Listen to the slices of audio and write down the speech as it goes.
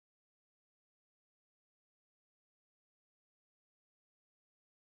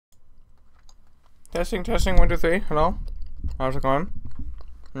Testing, testing, 1, 2, 3. Hello? How's it going?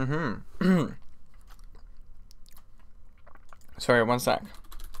 Sorry, 1 sec.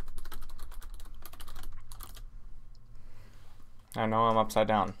 I know I'm upside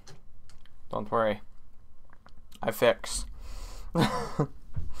down. Don't worry. I fix. I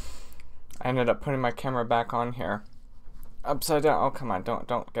ended up putting my camera back on here. Upside down. Oh, come on.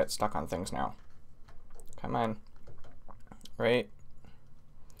 Don't get stuck on things now. Come on. Right.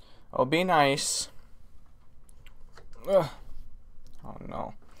 Oh, be nice. Ugh. Oh,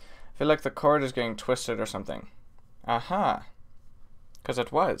 no. I feel like the cord is getting twisted or something. Aha. Because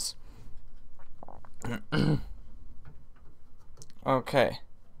it was. Okay.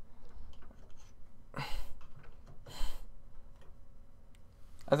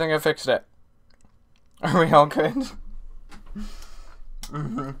 I think I fixed it. Are we all good?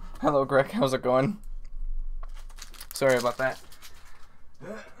 Hello, Greg. How's it going? Sorry about that.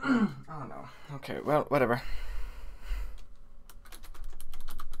 Oh, no. Okay, well, whatever.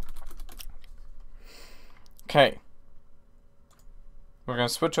 Okay. We're gonna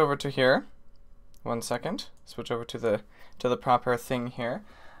switch over to here. 1 second. Switch over to the proper thing here.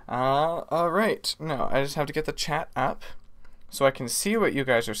 Alright. No, I just have to get the chat up so I can see what you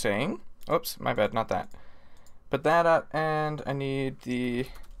guys are saying. Oops, my bad, not that. Put that up, and I need the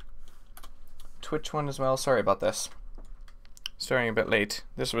Twitch one as well. Sorry about this. Starting a bit late.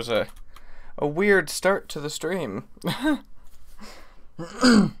 This was a weird start to the stream.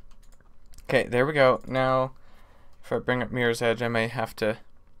 Okay, there we go. Now, if I bring up Mirror's Edge, I may have to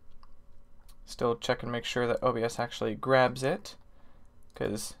still check and make sure that OBS actually grabs it,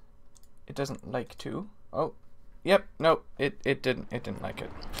 because it doesn't like to. Oh, yep, nope, it didn't like it.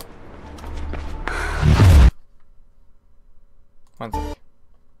 1 sec.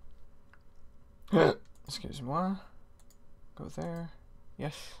 Excuse moi. Go there.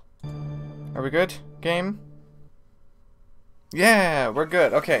 Yes. Are we good? Game? Yeah, we're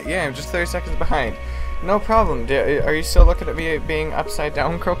good. Okay, yeah, I'm just 30 seconds behind. No problem. Are you still looking at me being upside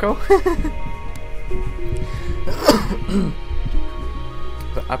down, Croco?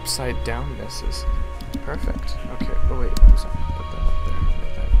 The upside downness is perfect. Okay, oh wait, I'm sorry. Put that up there,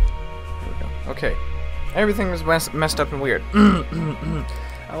 like that. There we go. Okay, everything was messed up and weird. I'm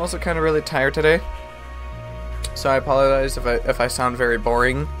also kind of really tired today, so I apologize if I sound very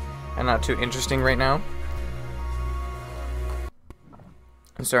boring and not too interesting right now.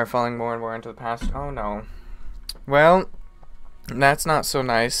 I start falling more and more into the past. Oh no. Well, that's not so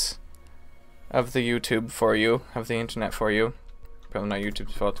nice of the YouTube for you, of the internet for you. Probably not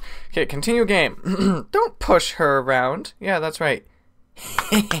YouTube's fault. Okay, continue game. Don't push her around. Yeah, that's right.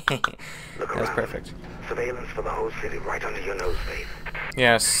 That's perfect. Surveillance for the whole city right under your nose, Faith.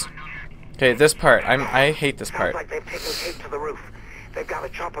 Yes. Okay, this part. I hate this part. Sounds like they've taken Kate to the roof. They've got a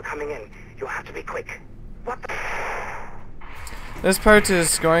chopper coming in. You'll have to be quick. What the... This part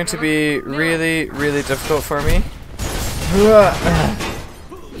is going to be really, really difficult for me.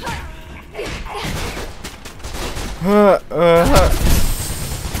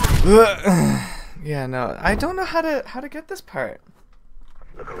 Yeah, no, I don't know how to get this part.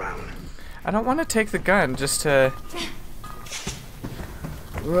 Look around. I don't want to take the gun just to.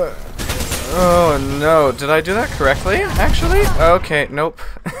 Oh no! Did I do that correctly? Actually, okay, nope.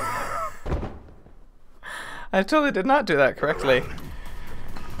 I totally did not do that correctly.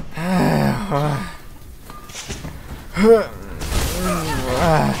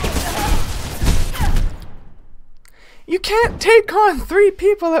 You can't take on 3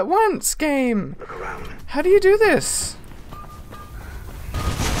 people at once, game! How do you do this?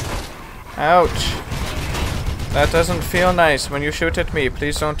 Ouch. That doesn't feel nice when you shoot at me.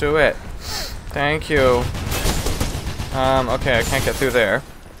 Please don't do it. Thank you. Okay, I can't get through there.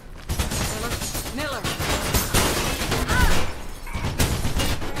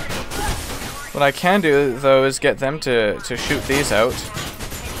 What I can do, though, is get them to shoot these out.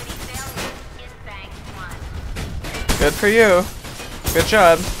 Good for you. Good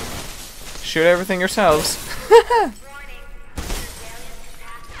job. Shoot everything yourselves.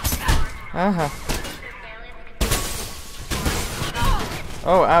 Uh-huh.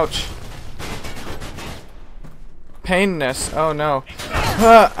 Oh, ouch. Painness. Oh, no.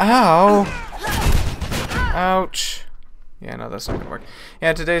 Ow. Ouch. Yeah, no, that's not gonna work.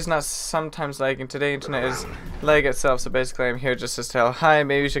 Yeah, today's not sometimes lagging. Today internet is lag itself, so basically I'm here just to tell, hi,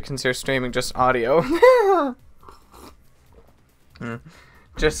 maybe you should consider streaming just audio.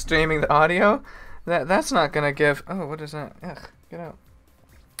 Just streaming the audio? That's not gonna give... Oh, what is that? Ugh, get out.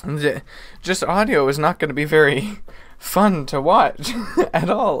 Just audio is not gonna be very fun to watch at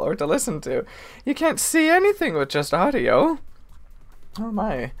all, or to listen to. You can't see anything with just audio. Oh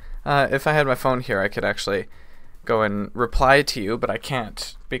my. If I had my phone here, I could actually go and reply to you, but I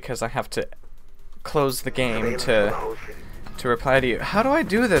can't because I have to close the game to reply to you. How do I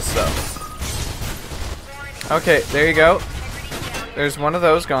do this though? Okay, there you go. There's one of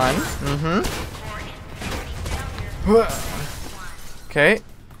those gone. Okay,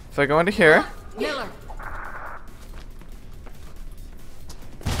 if I go into here.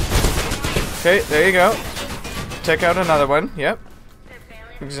 Okay, there you go. Take out another one. Yep.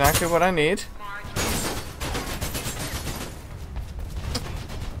 Exactly what I need.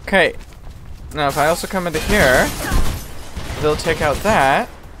 Okay. Now if I also come into here, they'll take out that.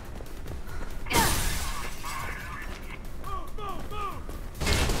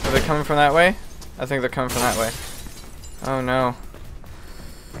 Are they coming from that way? I think they're coming from that way. Oh no.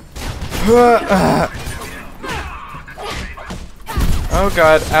 Oh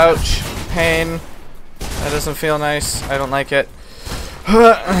god, ouch. Pain. That doesn't feel nice. I don't like it.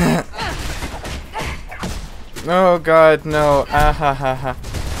 Oh god, no.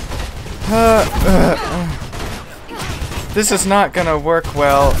 This is not gonna work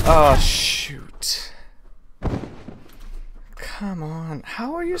well. Oh shoot. Come on.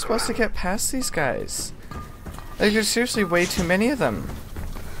 How are you supposed to get past these guys? Like, there's seriously way too many of them.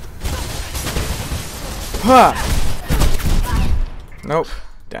 Nope.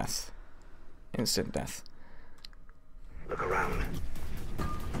 Death. Instant death. Look around.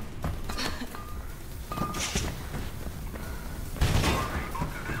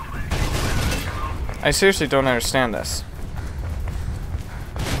 I seriously don't understand this.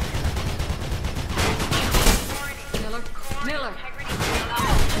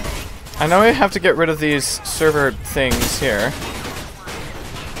 I know I have to get rid of these server things here.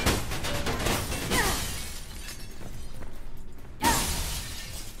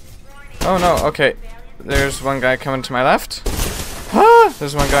 Oh no, okay. There's one guy coming to my left. Ah!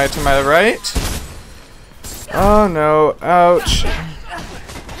 There's one guy to my right. Oh no, ouch.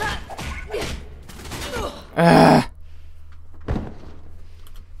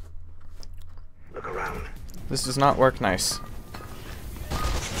 Look around. This does not work nice.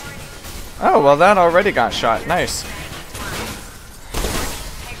 Oh, well that already got shot. Nice.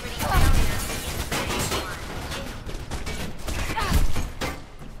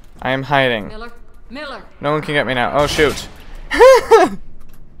 I am hiding. Miller. No one can get me now. Oh shoot.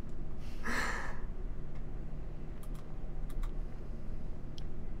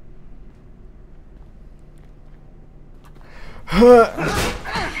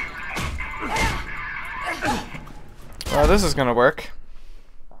 Well, this is gonna work.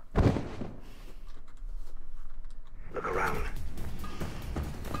 Look around.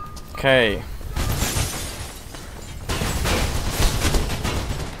 Okay.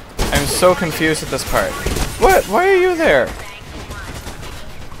 I'm so confused at this part. What? Why are you there?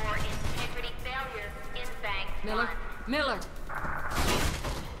 Miller.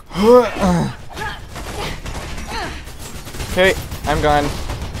 Okay, I'm gone.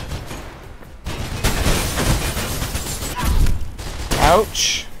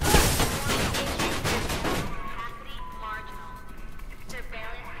 Ouch.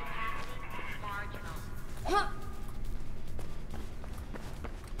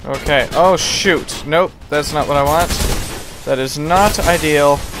 Okay. Oh shoot. Nope, that's not what I want. That is not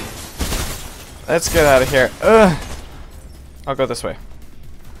ideal. Let's get out of here. Ugh. I'll go this way.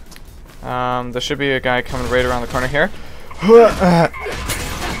 There should be a guy coming right around the corner here.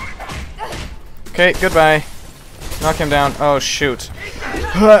 Okay, goodbye. Knock him down. Oh shoot.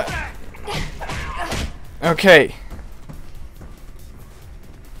 Okay.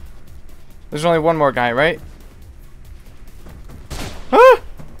 There's only one more guy, right?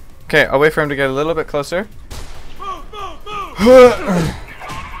 Okay, I'll wait for him to get a little bit closer.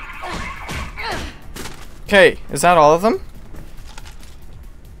 Okay, is that all of them?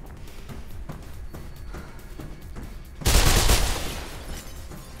 I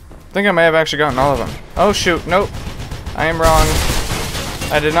think I may have actually gotten all of them. Oh shoot, nope. I am wrong.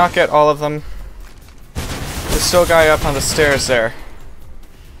 I did not get all of them. There's still a guy up on the stairs there.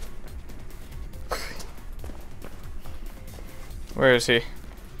 Where is he?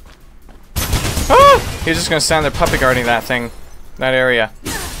 Ah! He's just gonna stand there puppy guarding that thing. That area.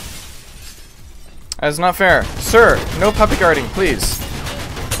 That's not fair. Sir, no puppy guarding, please.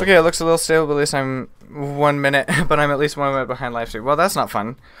 Okay, it looks a little stable, but at least I'm 1 minute, but I'm at least 1 minute behind live stream. Well, that's not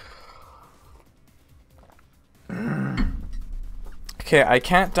fun. Okay, I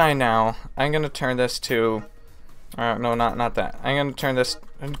can't die now. I'm gonna turn this to... no, not that. I'm gonna turn this...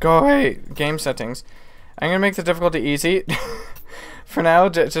 Go away! Game settings. I'm gonna make the difficulty easy. For now,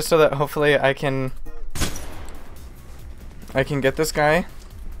 just so that hopefully I can get this guy.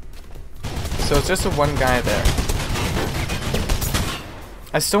 So it's just the one guy there.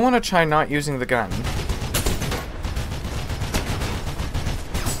 I still want to try not using the gun.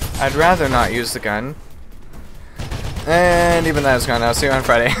 I'd rather not use the gun. And even that is gone now. See you on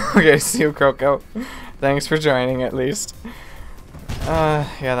Friday. Okay, see you, Croco. Thanks for joining, at least. Yeah,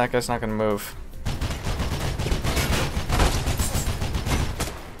 that guy's not gonna move.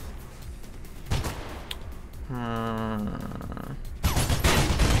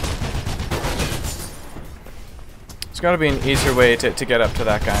 There's gotta be an easier way to get up to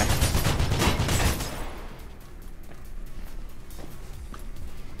that guy.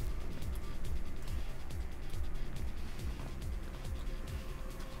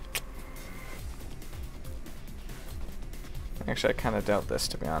 Actually, I kind of doubt this,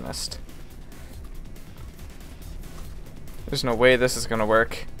 to be honest. There's no way this is gonna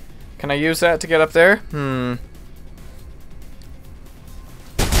work. Can I use that to get up there? Warning.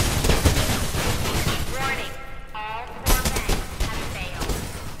 All 4 banks have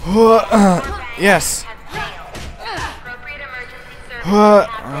failed. Yes. Appropriate emergency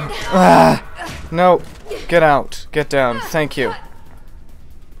services No. Get out. Get down. Thank you.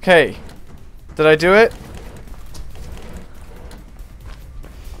 Okay. Did I do it?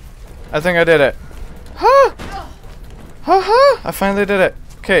 I think I did it. Ha! Ha ha! I finally did it.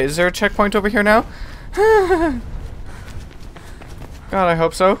 Okay, is there a checkpoint over here now? God, I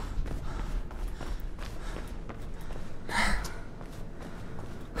hope so.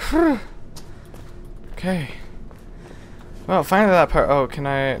 Okay. Well, finally that part. Oh, can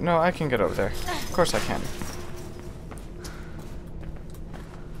I? No, I can get over there. Of course I can.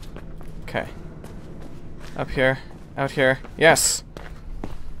 Okay. Up here. Out here. Yes!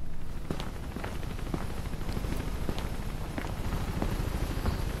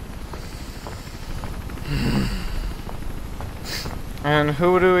 And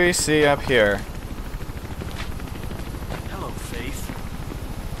who do we see up here? Hello, Faith.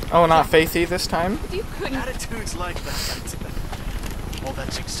 Oh, not Faithy this time? You couldn't. Attitudes like that. Well,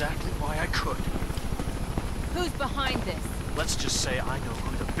 that's exactly why I could. Who's behind this? Let's just say I know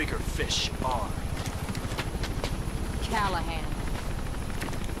who the bigger fish are. Callahan.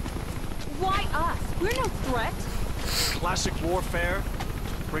 Why us? We're no threat. Classic warfare.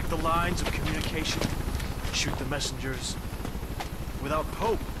 Break the lines of communication. Shoot the messengers. Without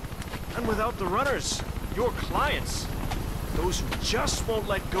hope. And without the runners. Your clients. Those who just won't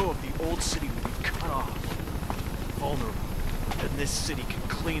let go of the old city will be cut off. Vulnerable. And this city can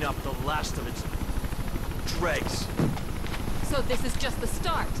clean up the last of its dregs. So this is just the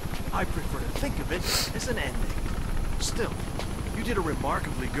start. I prefer to think of it as an ending. Still, you did a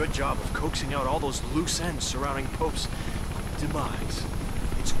remarkably good job of coaxing out all those loose ends surrounding Pope's demise.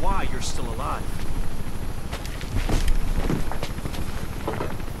 It's why you're still alive.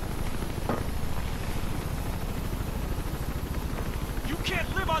 You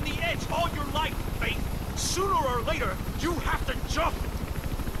can't live on the edge all your life, Faith. Sooner or later, you have to jump.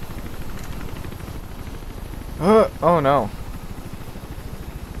 Oh no.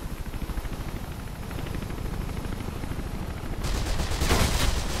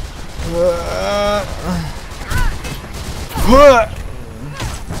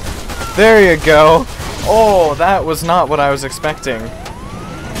 There you go. Oh, that was not what I was expecting.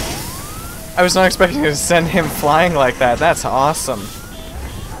 I was not expecting to send him flying like that. That's awesome.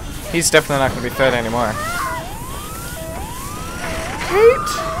 He's definitely not going to be fed anymore.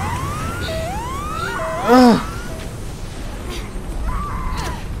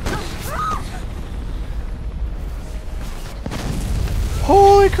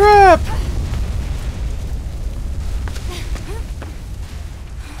 Holy crap!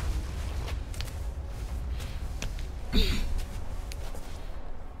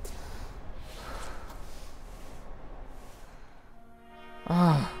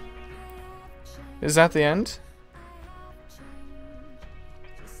 Ah. Is that the end?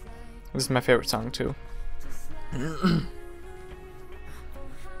 This is my favorite song too.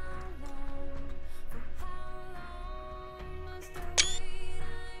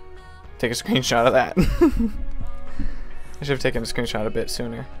 Take a screenshot of that. I should have taken a screenshot a bit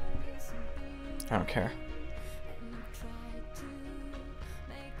sooner. I don't care.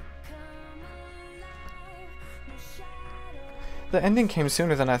 The ending came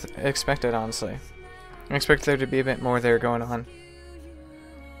sooner than I expected, honestly. I expected there to be a bit more there going on.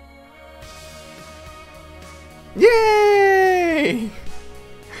 Yay!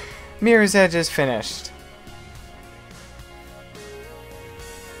 Mirror's Edge is finished.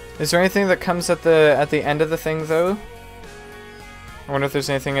 Is there anything that comes at the end of the thing though? I wonder if there's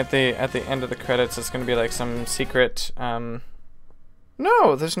anything at the end of the credits that's gonna be like some secret no,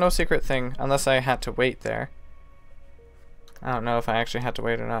 No, there's no secret thing unless I had to wait there. I don't know if I actually had to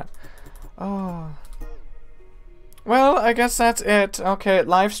wait or not. Oh. Well, I guess that's it. Okay,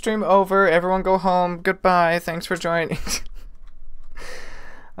 live stream over. Everyone go home. Goodbye. Thanks for joining.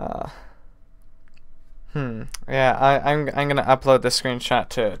 Yeah, I'm gonna upload this screenshot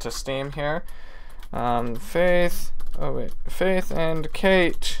to Steam here. Faith and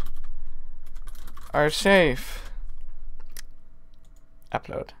Kate are safe.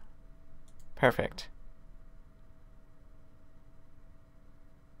 Upload. Perfect.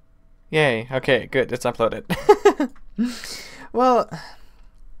 Yay. Okay, good. It's uploaded. Well,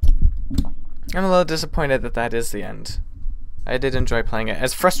 I'm a little disappointed that that is the end. I did enjoy playing it.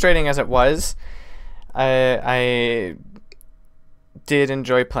 As frustrating as it was, I did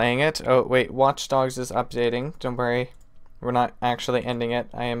enjoy playing it. Oh, wait. Watch Dogs is updating. Don't worry. We're not actually ending it.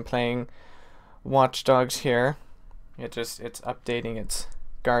 I am playing Watch Dogs here. It's updating its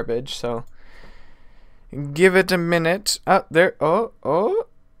garbage, so give it a minute. Oh, there. Oh.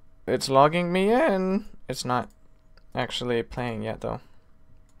 It's logging me in. It's not actually playing yet, though.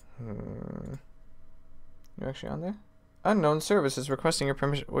 You actually on there? Unknown service is requesting your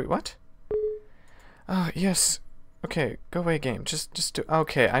permission. Wait, what? Oh, yes. Okay, go away, game. Just do.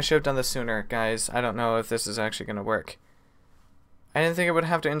 Okay, I should have done this sooner, guys. I don't know if this is actually gonna work. I didn't think it would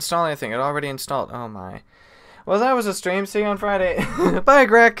have to install anything. It already installed. Oh my. Well, that was a stream. See you on Friday. Bye,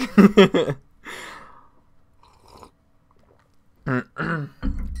 Greg.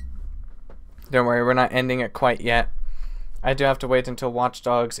 Don't worry, we're not ending it quite yet. I do have to wait until Watch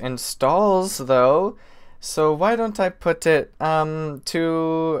Dogs installs, though. So why don't I put it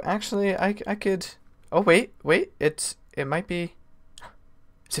to actually I could. Oh wait, it might be.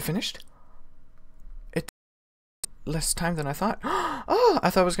 Is it finished? It less time than I thought. Oh, I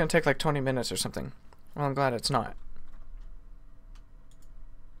thought it was gonna take like 20 minutes or something. Well, I'm glad it's not.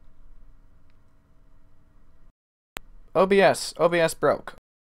 OBS broke.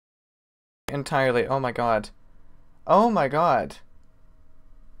 Entirely. Oh my god. Oh my god.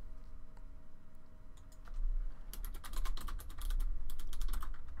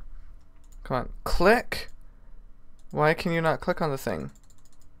 Come on. Click. Why can you not click on the thing?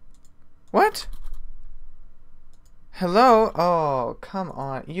 What? Hello? Oh, come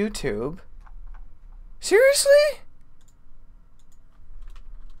on. YouTube? Seriously?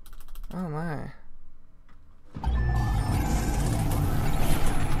 Oh my.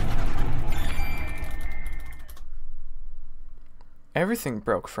 Everything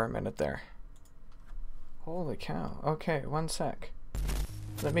broke for a minute there. Holy cow. Okay, one sec.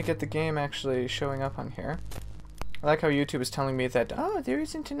 Let me get the game actually showing up on here. I like how YouTube is telling me that, oh, there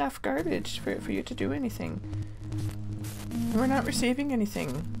isn't enough garbage for you to do anything. We're not receiving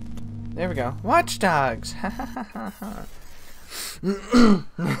anything. There we go. Watch Dogs! Ha ha ha ha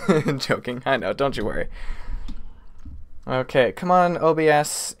ha. Joking. I know, don't you worry. Okay, come on,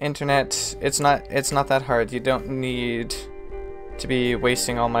 OBS, internet. It's not that hard. You don't need to be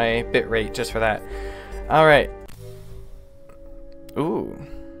wasting all my bitrate just for that. Alright. Ooh.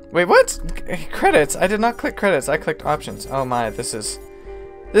 Wait, what? Credits? I did not click credits. I clicked options. Oh my, this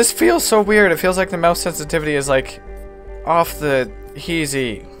feels so weird. It feels like the mouse sensitivity is like off the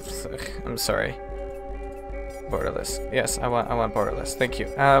heezy. I'm sorry. Borderless. Yes, I want borderless. Thank you.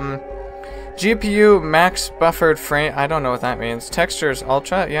 GPU max buffered frame. I don't know what that means. Textures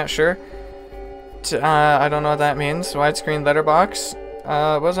ultra. Yeah, sure. I don't know what that means. Widescreen letterbox.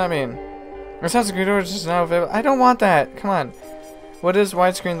 What does that mean? Assassin's Creed Origins is now available. I don't want that. Come on. What is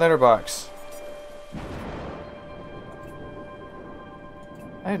widescreen letterbox?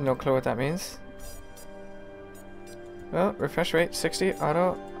 I have no clue what that means. Well, refresh rate 60,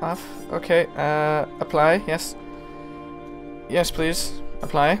 auto off. Okay, apply. Yes. Yes, please.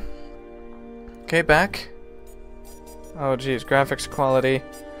 Apply. Okay, back. Oh, geez. Graphics quality.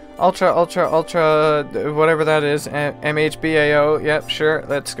 Ultra, whatever that is. MHBAO. Yep, sure.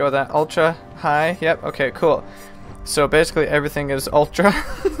 Let's go with that. Ultra, high. Yep, okay, cool. So basically everything is ultra.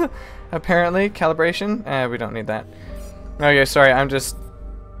 Apparently. Calibration. We don't need that. Okay, sorry. I'm just...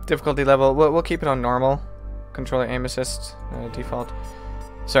 Difficulty level. We'll keep it on normal. Controller aim assist. Default.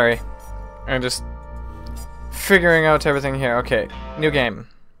 Sorry. I'm just... figuring out everything here. Okay. New game.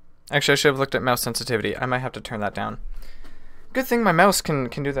 Actually, I should have looked at mouse sensitivity. I might have to turn that down. Good thing my mouse can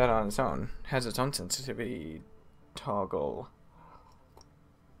do that on its own. Has its own sensitivity toggle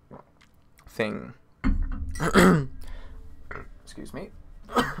thing. Excuse me.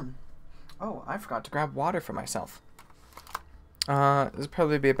 Oh, I forgot to grab water for myself. This would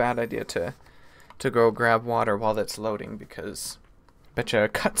probably be a bad idea to go grab water while it's loading, because I bet you a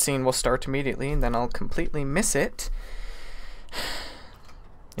cutscene will start immediately and then I'll completely miss it.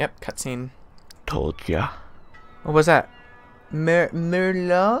 Yep, cutscene. Told ya. What was that?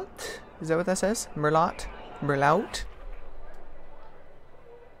 Merlot? Is that what that says? Merlot? Merlot?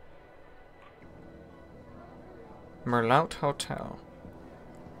 Merlot Hotel.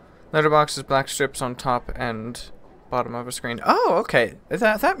 Letterboxes, black strips on top and bottom of a screen. Oh, okay.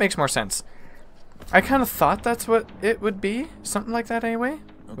 That makes more sense. I kind of thought that's what it would be. Something like that anyway.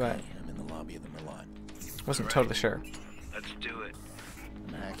 Okay, But I'm in the lobby of the Merlot. wasn't totally sure. Let's do it.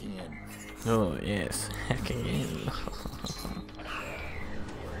 I'm hacking in. Oh, yes. Hacking in.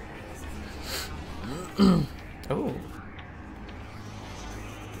 Oh.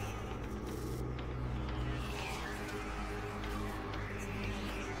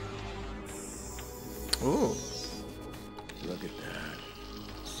 Ooh. Look at that.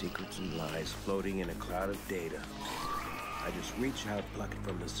 Secrets and lies floating in a cloud of data. I just reach out, pluck it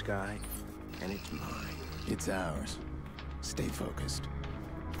from the sky, and it's mine. It's ours. Stay focused.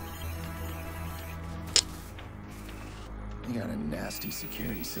 You got a nasty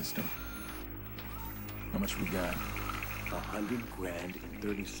security system. How much we got? 100 grand in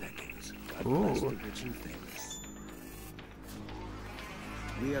 30 seconds. God Ooh. bless the rich and famous.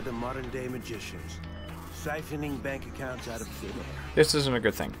 We are the modern day magicians, siphoning bank accounts out of thin air. This isn't a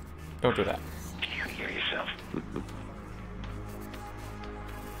good thing. Don't do that. You hear yourself? What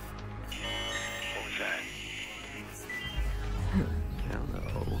was that?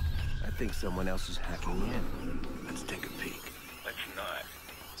 Hello. I think someone else is hacking in. Let's take a peek. Let's not.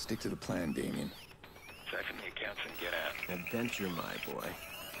 Stick to the plan, Damien. Siphon the accounts and get out. Adventure, my boy.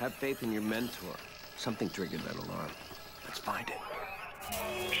 Have faith in your mentor. Something triggered that alarm. Let's find it.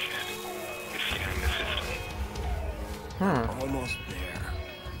 Shit. It's scanning the system. Almost there.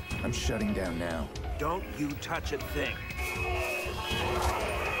 I'm shutting down now. Don't you touch a thing.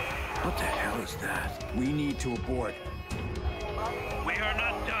 What the hell is that? We need to abort. We are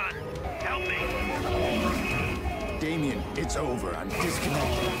not done. Help me. Damien, it's over. I'm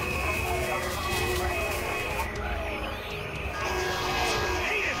disconnected.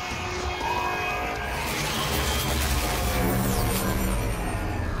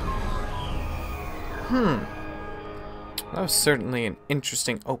 That was certainly an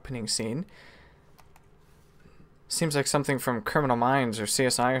interesting opening scene. Seems like something from Criminal Minds or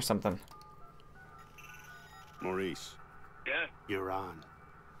CSI or something. Maurice, Yeah? you're on.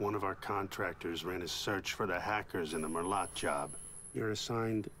 One of our contractors ran a search for the hackers in the Merlot job. You're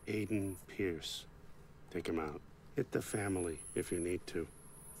assigned Aiden Pierce. Take him out. Hit the family if you need to.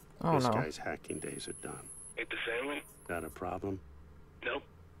 Oh This no. guy's hacking days are done. Hit the family? Got a problem? Nope.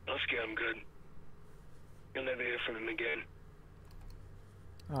 Husky, I'm good. You'll never hear from him again.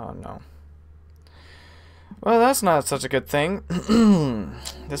 Oh no. Well, that's not such a good thing.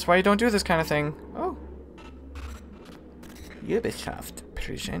 That's why you don't do this kind of thing. Oh. Ubisoft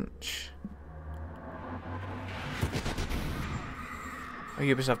presents. A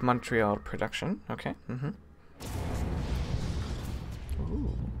Ubisoft Montreal production. Okay.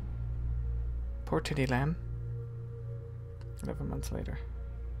 Ooh. Poor Titty Lamb. 11 months later.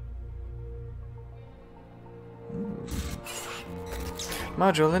 Ooh.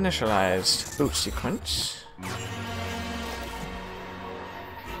 Module initialized. Boot sequence.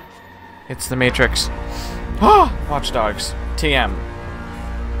 It's the Matrix. Ah! Watch Dogs. TM.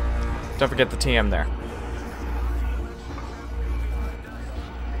 Don't forget the TM there.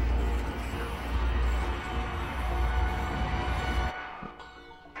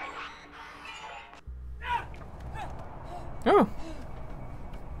 Oh.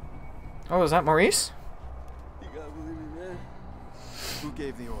 Oh, is that Maurice? You gotta believe me, man. Who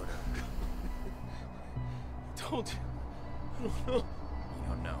gave the order? Don't. You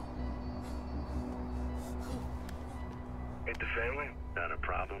don't know. Hit the family? Not a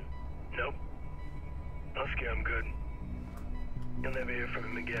problem. Nope. Husky, I'm good. You'll never hear from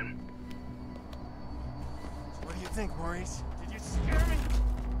him again. What do you think, Maurice? Did you scare me?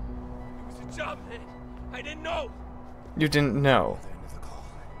 It was a job, man. I didn't know. You didn't know. The end of the call.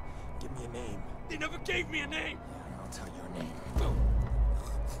 Give me a name. They never gave me a name. I'll tell you her name.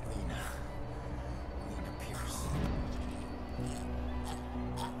 Lena. Lena Pierce.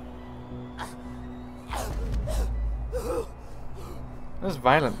 That was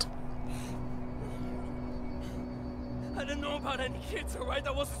violent. I didn't know about any kids, alright?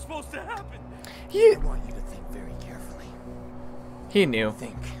 That wasn't supposed to happen. I want you to think very carefully. He knew.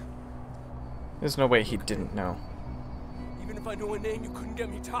 Think. There's no way he didn't know. Even if I knew a name, you couldn't get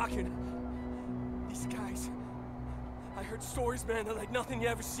me talking. These guys. I heard stories, man, that like nothing you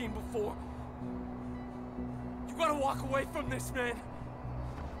ever seen before. You gotta walk away from this, man.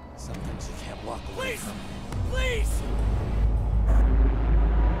 Some things you can't walk away Please! from. Please!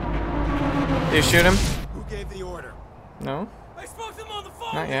 Do you shoot him? Who gave the order? No? I spoke to him on the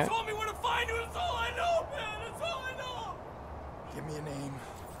phone. Not yet. He told me where to find you. That's all I know, man. That's all I know. Give me a name.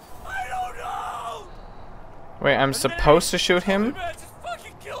 I don't know. Wait, I'm supposed to shoot him? Man, just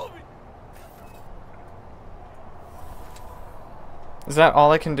fucking kill me. Is that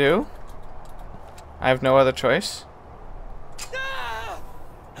all I can do? I have no other choice?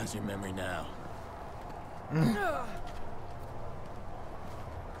 How's your memory now?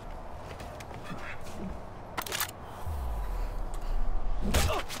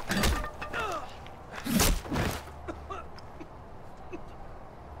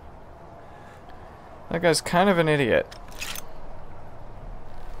 That guy's kind of an idiot.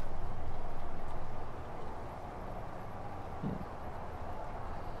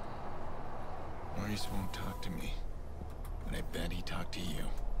 Maurice won't talk to me, but I bet he talked to you.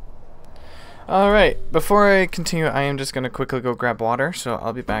 Alright, before I continue, I am just going to quickly go grab water, so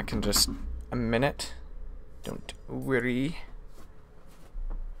I'll be back in just a minute. Don't worry.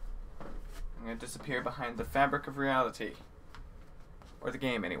 I'm going to disappear behind the fabric of reality. Or the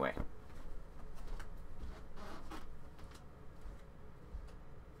game, anyway.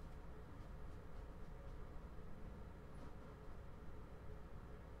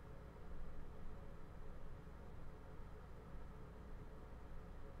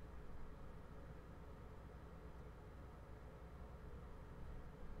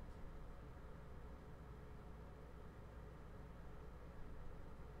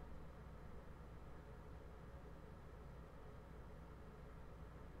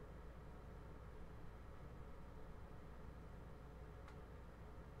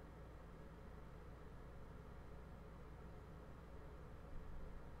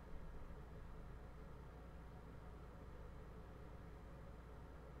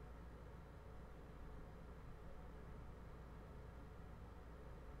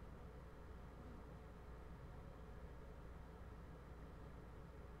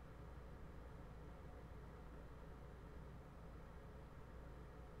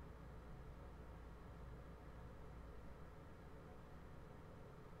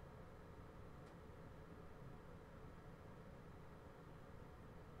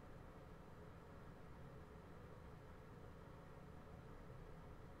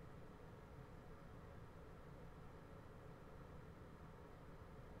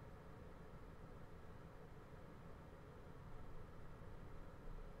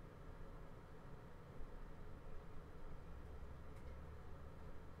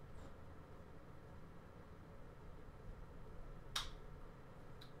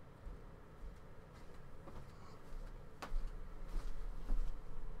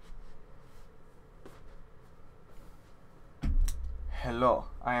 Hello,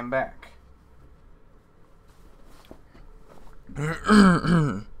 I am back.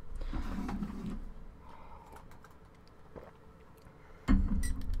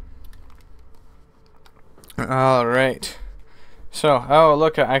 Alright. So, oh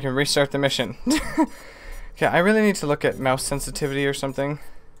look, I can restart the mission. Okay, I really need to look at mouse sensitivity or something.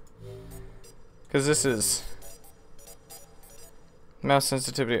 Because this is... mouse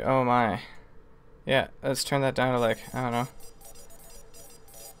sensitivity, oh my. Yeah, let's turn that down to like, I don't know.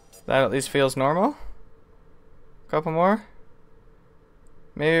 That at least feels normal. Couple more.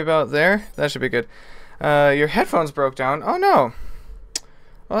 Maybe about there. That should be good. Your headphones broke down. Oh no.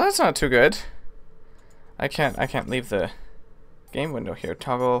 Well, that's not too good. I can't leave the game window here.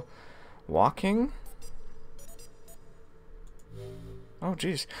 Toggle walking. Oh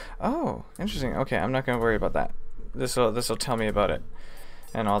jeez. Oh, interesting. Okay, I'm not gonna worry about that. This'll tell me about it.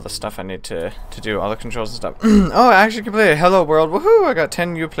 And all the stuff I need to do, all the controls and stuff. Oh, I actually completed Hello World. Woohoo! I got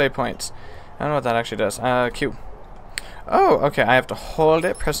 10 Uplay points. I don't know what that actually does. Q. Oh, okay. I have to hold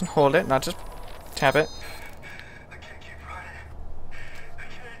it, press and hold it, not just tap it. I can't keep running. I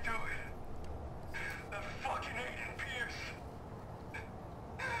can't do it. That fucking Aiden Pierce.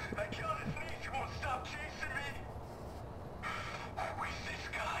 I killed his niece. He won't stop chasing me. Where's this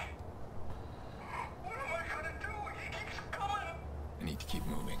guy? What am I gonna do? He keeps coming. I need to keep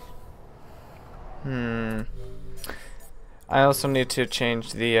moving. I also need to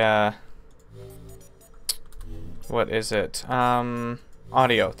change the, what is it?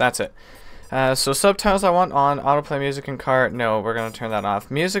 Audio. That's it. So subtitles I want on, autoplay music in car. No, we're going to turn that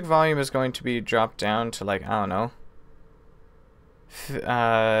off. Music volume is going to be dropped down to like, I don't know,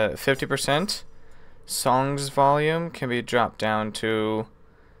 50%. Songs volume can be dropped down to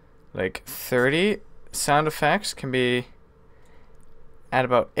like 30. Sound effects can be at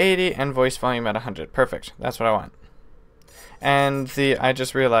about 80 and voice volume at 100. Perfect. That's what I want. And I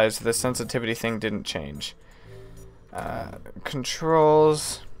just realized the sensitivity thing didn't change.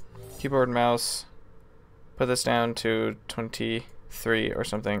 Controls. Keyboard, mouse. Put this down to 23 or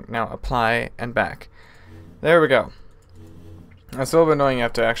something. Now apply and back. There we go. It's a little bit annoying you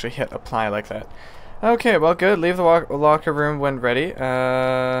have to actually hit apply like that. Okay, well good. Leave the locker room when ready.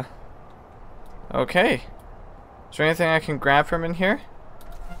 Okay. Is there anything I can grab from in here?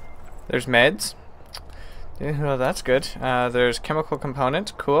 There's meds. Yeah, well, that's good. There's chemical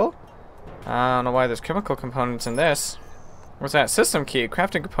component. Cool. I don't know why there's chemical components in this. What's that? System key.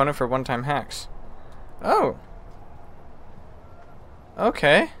 Crafting component for one-time hacks. Oh.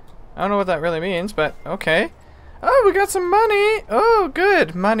 Okay. I don't know what that really means, but okay. Oh, we got some money. Oh,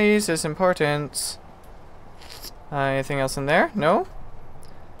 good. Monies is important. Anything else in there? No?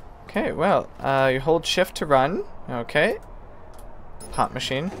 Okay, well, you hold shift to run. Okay. Pop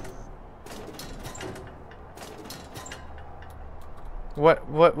machine. What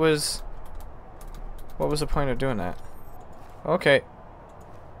was the point of doing that? Okay.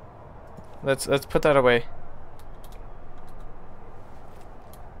 Let's put that away.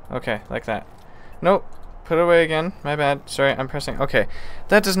 Okay, like that. Nope. Put it away again. My bad. Sorry, I'm pressing. Okay.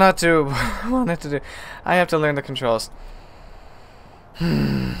 That does not do what I want it to do. I have to learn the controls.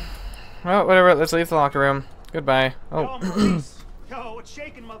 Well, whatever. Let's leave the locker room. Goodbye. Oh. Yo, what's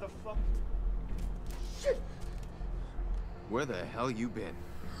shaking, motherfucker? Where the hell you been?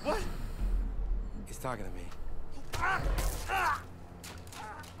 What? He's talking to me.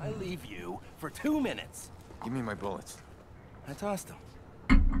 I leave you for 2 minutes. Give me my bullets. I tossed him.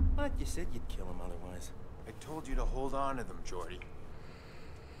 What? You said you'd kill him otherwise. I told you to hold on to them, Jordy.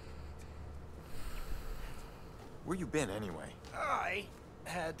 Where you been, anyway? I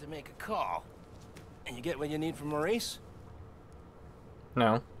had to make a call. And you get what you need from Maurice?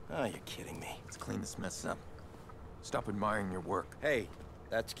 No. Oh, you're kidding me. Let's clean this mess up. Stop admiring your work. Hey,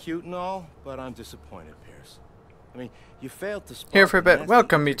 that's cute and all, but I'm disappointed, Pierce. I mean, you failed to spot Here for a bit. the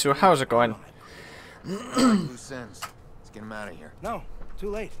Welcome me to. How's it going? Loose ends. Let's get him out of here. No, too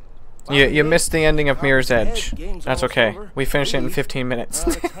late. You missed the ending of Mirror's Edge. That's okay. We finished it in 15 minutes.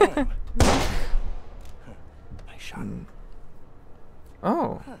 Nice shot.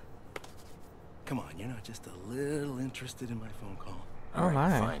 Oh. Come on, you're not just a little interested in my phone call. Oh All right,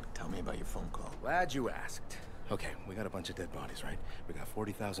 my. fine. Tell me about your phone call. Glad you asked. Okay, we got a bunch of dead bodies, right? We got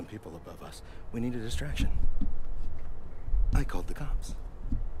 40,000 people above us. We need a distraction. I called the cops.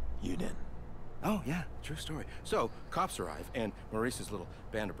 You did. Oh, yeah, true story. So, cops arrive, and Maurice's little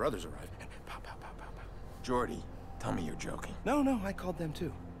band of brothers arrive, and pow, pow, pow, pow, pow. Jordy, tell me you're joking. No, I called them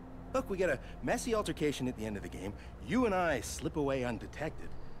too. Look, we get a messy altercation at the end of the game. You and I slip away undetected.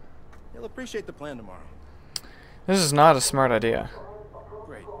 You'll appreciate the plan tomorrow. This is not a smart idea.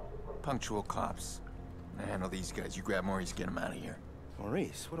 Great. Punctual cops. I handle these guys. You grab Maurice, get him out of here.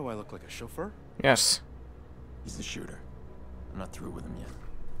 Maurice, what do I look like, a chauffeur? Yes. He's the shooter. I'm not through with him yet.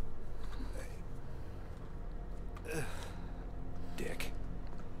 Dick.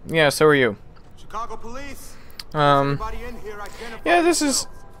 Yeah, so are you. Chicago police. Yeah, this is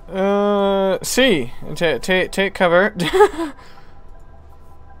C. Take cover.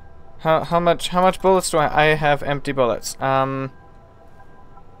 How much bullets do I have? Empty bullets.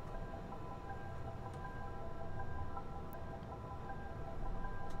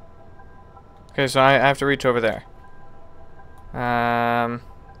 Okay, so I have to reach over there. I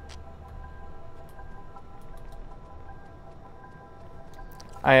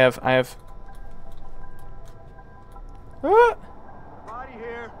have Body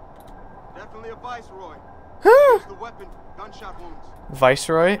here. Definitely a viceroy. Here's the weapon. Gunshot wounds.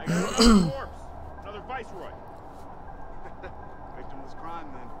 Viceroy? Another viceroy. Victimless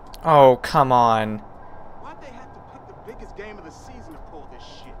crime then. Oh, come on. Why'd they have to pick the biggest game of the season to pull this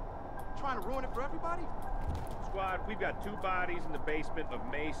shit? Trying to ruin it for everybody? Squad, we've got 2 bodies in the basement of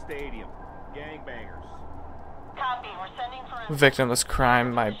May Stadium. Gangbangers. Copy. We're sending for Victimless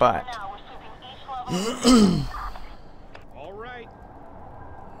crime, my butt. now. We're sweeping each level. All right.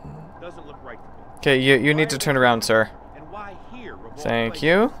 Doesn't look right to me. Okay, you need to turn around, sir. And why here? of all Thank places?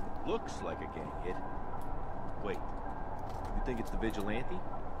 you. Looks like a gang hit. Wait, you think it's the vigilante?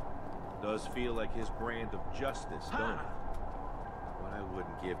 Does feel like his brand of justice, don't it? What I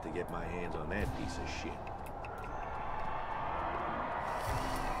wouldn't give to get my hands on that piece of shit.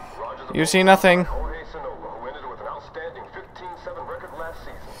 You see nothing.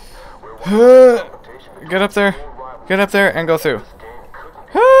 Get up there. Get up there and go through.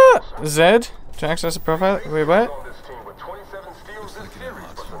 Z to access a profile. Wait, what?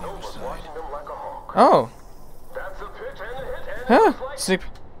 Oh. Huh? Sleep.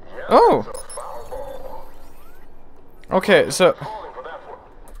 Oh. Okay, so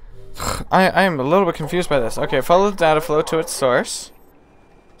I am a little bit confused by this. Okay, follow the data flow to its source.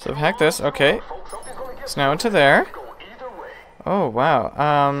 So I've hacked this. Okay. It's now into there. Oh,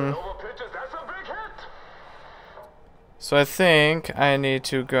 wow. So I think I need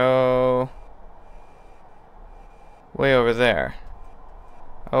to go way over there.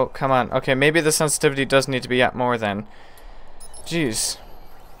 Oh, come on. Okay, maybe the sensitivity does need to be at more then. Jeez.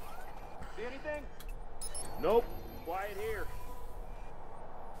 See anything? Nope. Quiet here.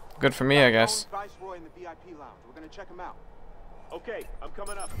 Good for me, I guess. Viceroy in the VIP lounge. We're gonna check him out. Okay, I'm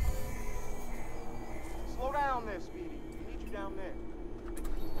coming up. Slow down there, Speedy. We need you down there.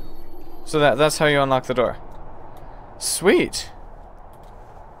 So that's how you unlock the door. Sweet.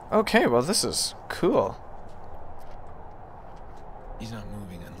 Okay, well this is cool. He's not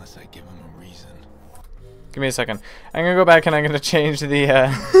moving unless I give him a reason. Give me a second. I'm gonna go back and I'm gonna change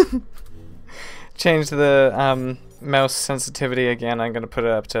the change the mouse sensitivity again. I'm gonna put it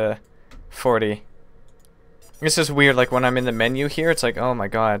up to 40. It's just weird, like when I'm in the menu here, it's like, oh my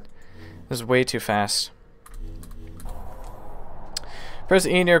god, this is way too fast. Press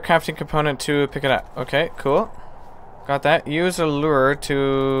E near crafting component to pick it up. Okay, cool. Got that. Use a lure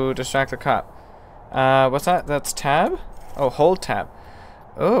to distract the cop. What's that? That's tab? Oh, hold tab.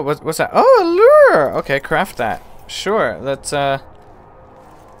 Oh, what's that? Oh, a lure! Okay, craft that. Sure, let's, okay,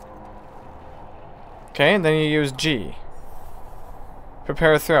 and then you use G.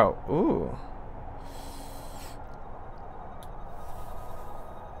 Prepare a throw. Ooh.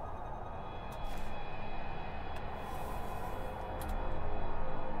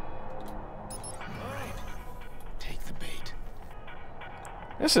 Alright. Take the bait.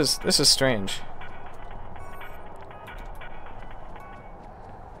 This is strange.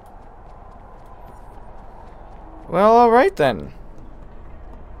 Well, alright then.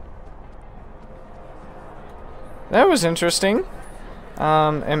 That was interesting.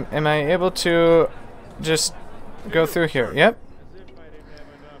 Am I able to just go through here? Yep.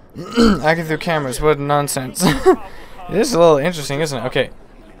 Acting through cameras, what nonsense. It is a little interesting, isn't it? Okay.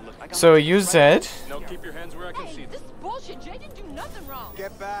 So use Z. No, keep your hands where I can see them. This is bullshit. Jay didn't do nothing wrong.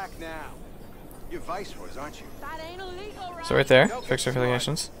 Get back now. You're viceroys, aren't you? That ain't illegal, right? So right there, fixed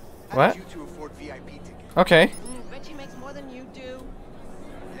affiliations. How What? did you two afford VIP tickets? Okay. Bet she makes more than you do.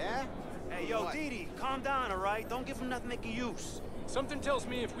 Yeah? Hey, yo, Didi, calm down, all right? Don't give him nothing they can use. Something tells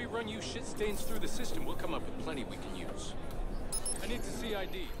me if we run you shit stains through the system, we'll come up with plenty we can use. I need to see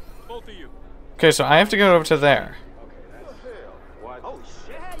ID. Both of you. Okay, so I have to go over to there. Oh,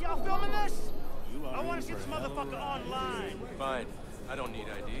 shit, y'all filming this? I want to see this motherfucker online. Fine. I don't need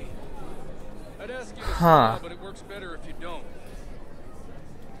ID. I'd ask you to Huh. smile, but it works better if you don't.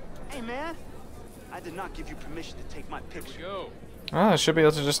 Hey, man. I did not give you permission to take my picture. Go. Oh, I should be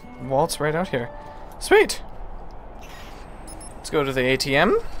able to just waltz right out here. Sweet! Let's go to the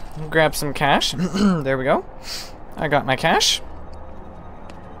ATM, grab some cash. There we go. I got my cash.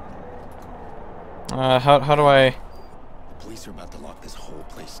 How do I... The police are about to lock this whole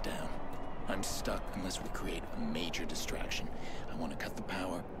place down. I'm stuck unless we create a major distraction. I want to cut the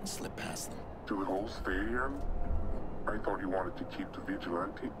power and slip past them. To the whole stadium? I thought you wanted to keep the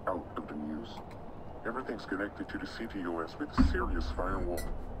vigilante out of the news. Everything's connected to the CTOS with a serious firewall.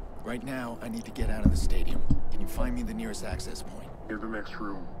 Right now, I need to get out of the stadium. Can you find me the nearest access point? In the next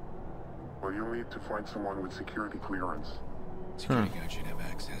room. Well, you'll need to find someone with security clearance. Security guard should have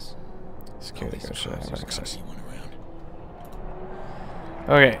access. Security guard should have There's access. gotta be one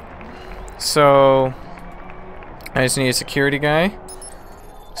around. Okay. So... I just need a security guy.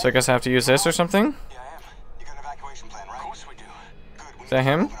 So I guess I have to use this or something? Yeah, I am. You got an evacuation plan, right? Of course we do. Good. We Is that need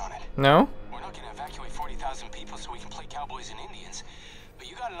to him? move on it. No? We're not gonna evacuate 40,000 people so we can play cowboys and Indians. But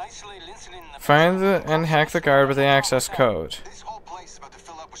you got an isolated incident in the... Find and hack the guard with the access code. This whole place is about to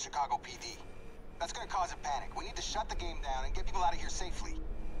fill up with Chicago PD. That's gonna cause a panic. We need to shut the game down and get people out of here safely.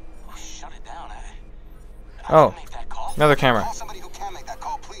 Oh, shut it down, eh? Oh, another camera. Call somebody who can make that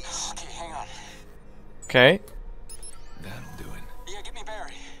call, please. Okay, hang on. Okay. That'll do it. Yeah, get me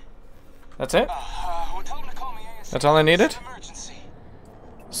Barry. That's it? Well, tell him to call me ASAP. That's all I needed? Emergency.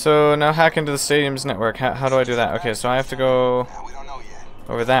 So now hack into the stadium's network. How do I do that? Okay, so I have to go We don't know yet.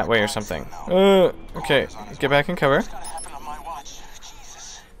 over that way or something. Okay. Get back in cover. It's gotta happen on my watch.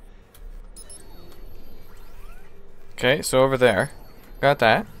 Jesus. Okay, so over there. Got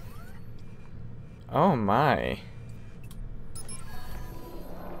that. Oh my.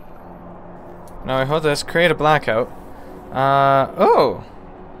 Now I hold this, create a blackout. Oh!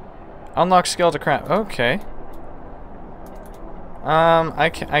 Unlock skill to craft. Okay. I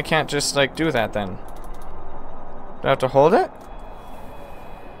can't just, like, do that then. Do I have to hold it?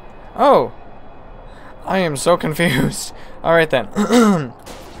 Oh! I am so confused. Alright then.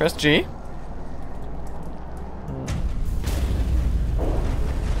 Press G.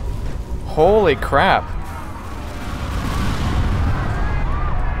 Holy crap.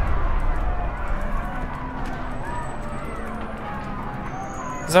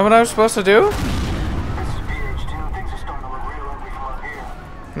 Is that what I was supposed to do?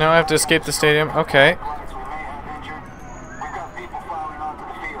 Now I have to escape the stadium. Okay.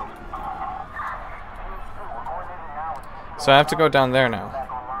 So I have to go down there now.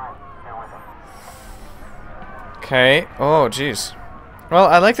 Okay. Oh, jeez. Well,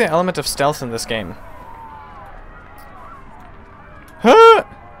 I like the element of stealth in this game. Huh!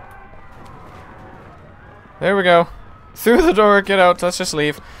 There we go. Through the door, get out, let's just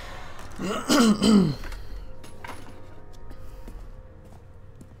leave.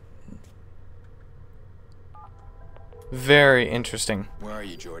 Very interesting. Where are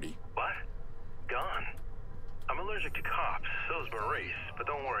you, Jordy? What? Gone. I'm allergic to cops, so's Maurice, but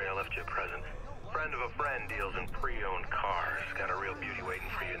don't worry, I left you a present. Friend of a friend deals in pre-owned cars. Got a real beauty waiting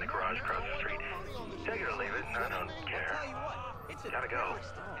for you in the garage across the street. Take it or leave it, I don't care. Gotta go.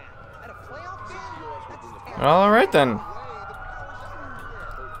 Alright then.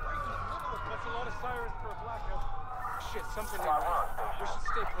 Shit, something ain't right. We should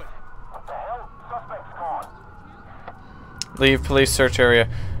stay put. What the hell? Suspect's gone. Leave police search area.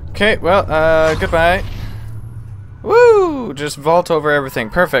 Okay, well, goodbye. Woo! Just vault over everything.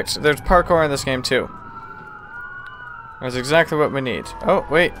 Perfect. There's parkour in this game too. That's exactly what we need. Oh,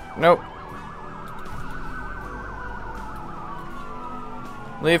 wait. Nope.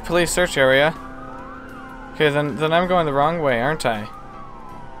 Leave police search area. Okay, then I'm going the wrong way, aren't I?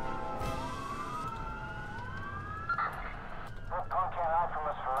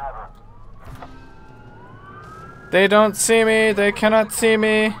 They don't see me. They cannot see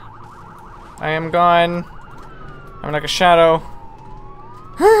me. I am gone. I'm like a shadow.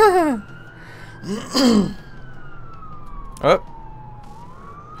 Oh.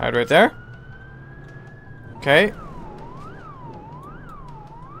 Hide right there. Okay.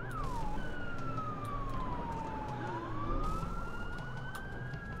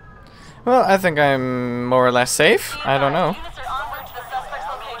 Well, I think I'm more or less safe. I don't know.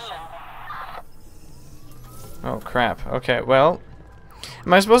 Oh, crap. Okay, well.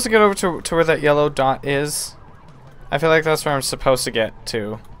 Am I supposed to get over to where that yellow dot is? I feel like that's where I'm supposed to get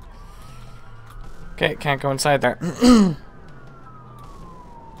to. Okay, can't go inside there.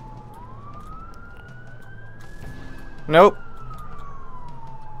 Nope.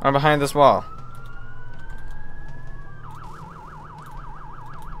 I'm behind this wall.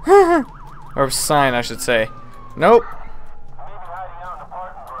 Or sign, I should say. Nope.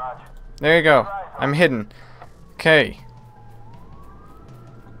 There you go. I'm hidden. Okay.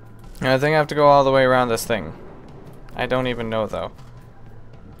 I think I have to go all the way around this thing. I don't even know though.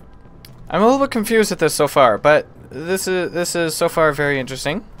 I'm a little bit confused at this so far, but this is so far very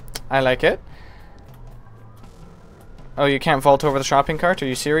interesting. I like it. Oh, you can't vault over the shopping cart? Are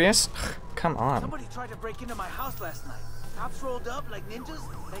you serious? Come on. Somebody tried to break into my house last night. Cops rolled up like ninjas.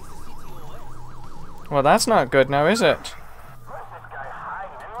 Thanks to CTOS. Well, that's not good now, is it?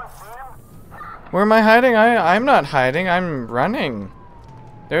 Where am I hiding? I'm not hiding. I'm running.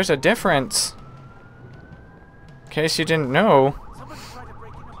 There's a difference. In case you didn't know.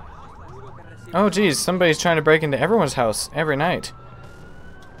 Oh, geez. Somebody's trying to break into everyone's house every night.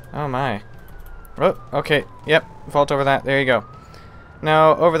 Oh, my. Oh, okay. Yep. Vault over that. There you go.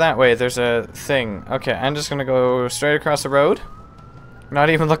 Now, over that way, there's a thing. Okay, I'm just gonna go straight across the road. Not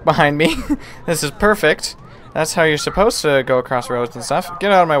even look behind me. This is perfect. That's how you're supposed to go across roads and stuff.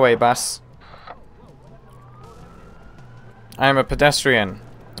 Get out of my way, bus. I'm a pedestrian.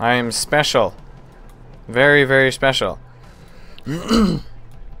 I am special. Very, very special.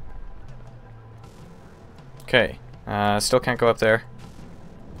 Okay. Still can't go up there.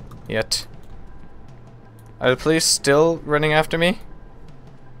 Yet. Are the police still running after me?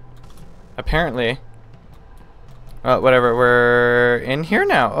 Apparently. Oh, whatever. We're in here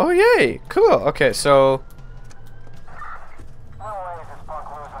now. Oh, yay. Cool. Okay, so...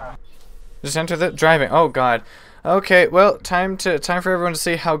 Just enter the driving. Oh, God. Okay, well, time for everyone to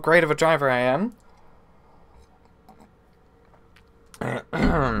see how great of a driver I am.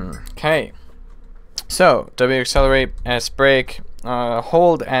 Okay. So, W accelerate, S brake,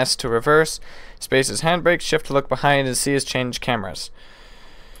 hold S to reverse, space is handbrake, shift to look behind, and C is change cameras.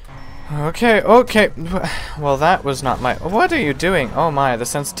 Okay, okay. Well, that was not my... What are you doing? Oh my, the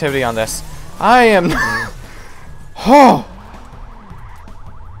sensitivity on this. I am... Oh!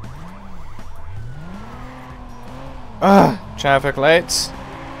 Traffic lights.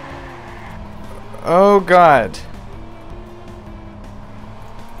 Oh God.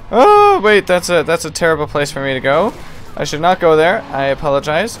 Oh wait, that's a terrible place for me to go. I should not go there. I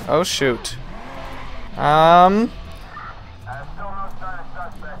apologize. Oh, shoot.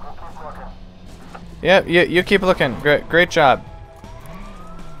 Yeah, you keep looking. Great job.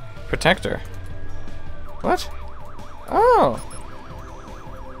 Protector. What? Oh.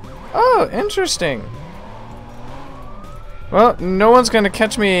 Oh, interesting. Well, no one's gonna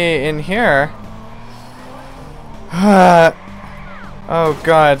catch me in here. Oh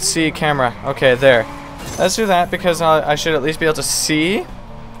god, see camera. Okay, there. Let's do that because I should at least be able to see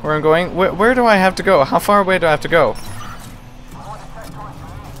where I'm going. Where do I have to go? How far away do I have to go?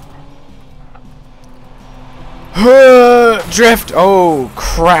 Drift! Oh,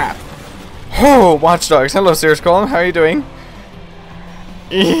 crap. Oh, watchdogs. Hello, Sears Column. How are you doing?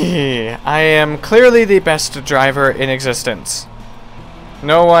 I am clearly the best driver in existence.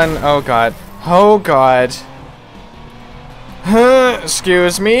 No one... Oh, God. Oh, God.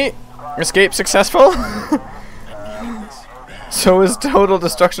 Excuse me. Escape successful? So is total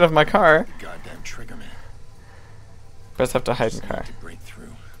destruction of my car. Goddamn trigger man. First have to hide in car. To break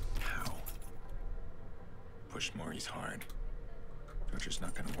through. How? Push Maury's hard. Torture's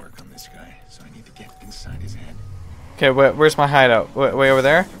not gonna work on this guy, so I need to get inside his head. Okay, where's my hideout? Way over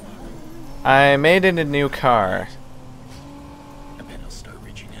there? I made it a new car. I bet he'll start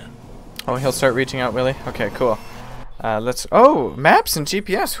reaching out. Oh, he'll start reaching out, will he? Okay, cool. Let's... Oh, maps and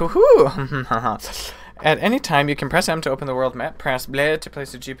GPS. Woohoo! At any time, you can press M to open the world map, press B to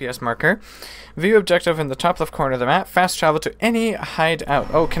place a GPS marker, view objective in the top left corner of the map, fast travel to any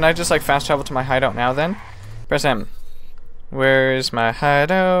hideout. Oh, can I just like fast travel to my hideout now then? Press M. Where's my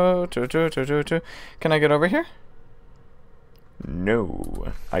hideout? Can I get over here?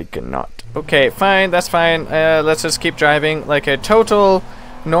 No, I cannot. Okay, fine, that's fine. Let's just keep driving like a total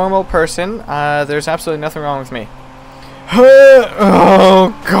normal person. There's absolutely nothing wrong with me.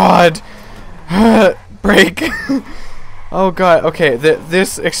 Oh, God. Brake. Oh god, okay,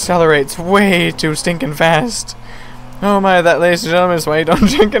 this accelerates way too stinking fast. Oh my, that, ladies and gentlemen, is why you don't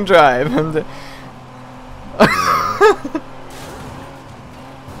drink and drive.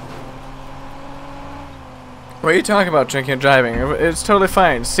 What are you talking about, drinking and driving? It's totally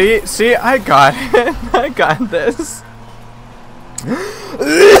fine. See, I got it. I got this.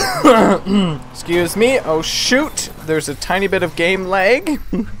 Excuse me. Oh shoot, there's a tiny bit of game lag.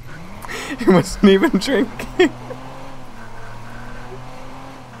 He wasn't even drinking.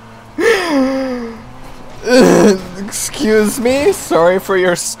 Excuse me, sorry for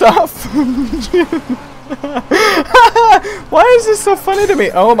your stuff. Why is this so funny to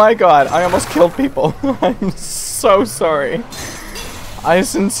me? Oh my god, I almost killed people. I'm so sorry. I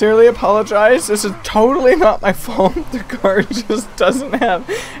sincerely apologize. This is totally not my fault. The car just doesn't have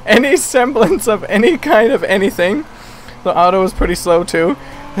any semblance of any kind of anything. The auto is pretty slow too.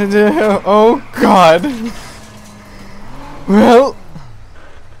 Oh god. Well.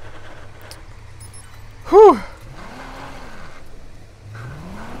 Whew.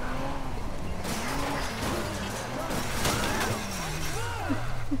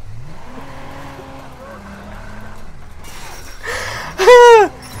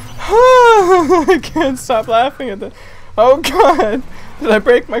 I can't stop laughing at this. Oh god. Did I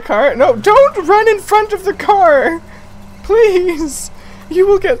break my car? No, don't run in front of the car. Please. You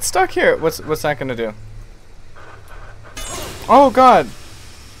will get stuck here. What's that gonna do? Oh god.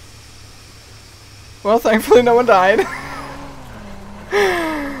 Well, thankfully no one died.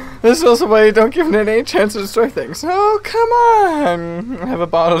 This is also why you don't give it any chance to destroy things. Oh, come on. I have a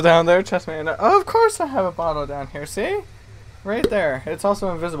bottle down there. Trust me. Oh, of course I have a bottle down here. See? Right there. It's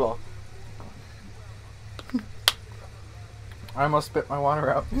also invisible. I almost spit my water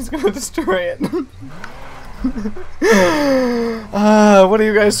out. He's gonna destroy it. What are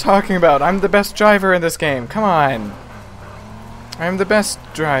you guys talking about? I'm the best driver in this game. Come on. I'm the best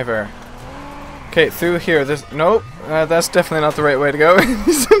driver. Okay, through here. This nope. That's definitely not the right way to go.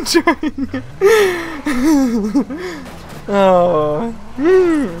 He's trying. Oh.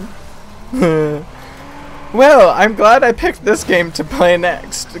 Well, I'm glad I picked this game to play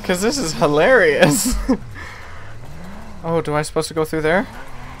next because this is hilarious. Oh, do I supposed to go through there?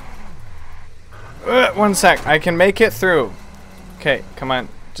 1 sec. I can make it through. Okay, come on.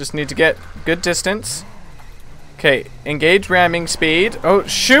 Just need to get good distance. Okay, engage ramming speed. Oh,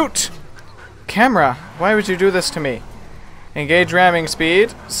 shoot! Camera, why would you do this to me? Engage ramming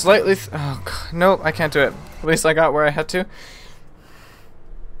speed. Slightly. Oh, God. Nope, I can't do it. At least I got where I had to.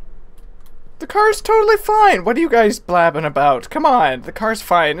 The car's totally fine. What are you guys blabbing about? Come on, the car's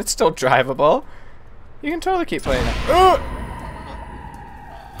fine. It's still drivable. You can totally keep playing it.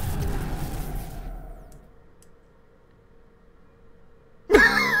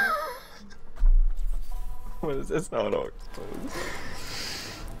 What is this? No, no.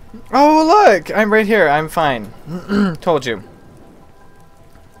 Oh, look! I'm right here. I'm fine. Told you.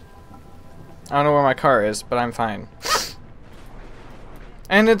 I don't know where my car is, but I'm fine.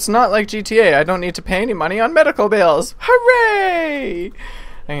 And it's not like GTA. I don't need to pay any money on medical bills. Hooray!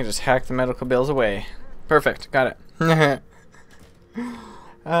 I can just hack the medical bills away. Perfect. Got it.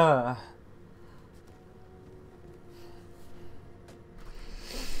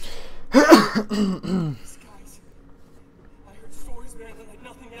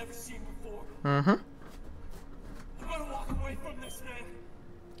 Mm-hmm. I'm gonna walk away from this, man.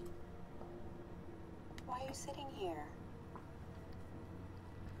 Why are you sitting here?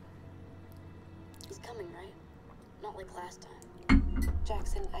 He's coming, right? Not like last time.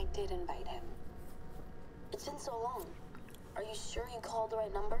 Jackson, I did invite him. It's been so long. Are you sure you called the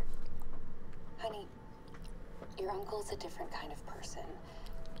right number? Honey, your uncle's a different kind of person.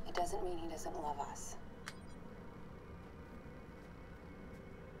 It doesn't mean he doesn't love us.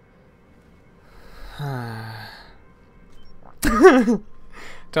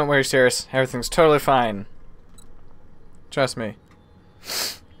 Don't worry, Cirrus. Everything's totally fine. Trust me.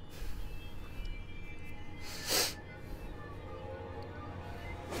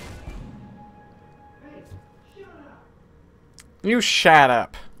 You shut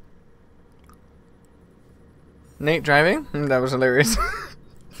up. Nate driving? That was hilarious.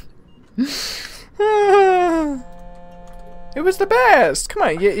 It was the best. Come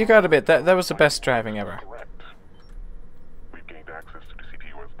on, you got a bit. That was the best driving ever. We've gained access to the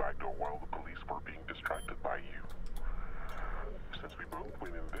CTOS backdoor while the police were being distracted by you. Since we both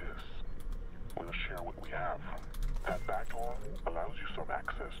win in this, we'll share what we have. That backdoor allows you some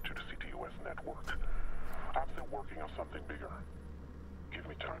access to the CTOS network. I'm still working on something bigger. Give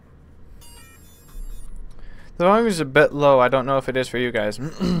me time. The volume is a bit low. I don't know if it is for you guys.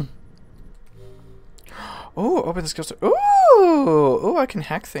 Oh, open the skills. Ooh, I can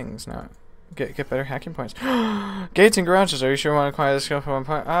hack things now. Get better hacking points. Gates and garages. Are you sure you want to acquire the skill for 1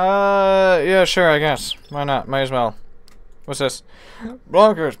 point? Yeah, sure, I guess. Why not? Might as well. What's this?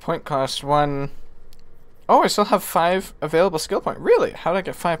 Blockers. Point cost 1. Oh, I still have 5 available skill points. Really? How did I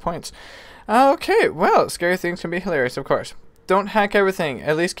get 5 points? Okay, well, scary things can be hilarious, of course. Don't hack everything.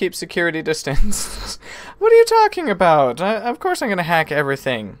 At least keep security distance. What are you talking about? Of course I'm going to hack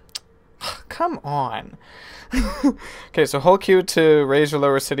everything. Come on. Okay, so hold Q to raise or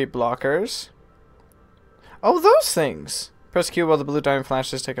lower city blockers. Oh, those things. Press Q while the blue diamond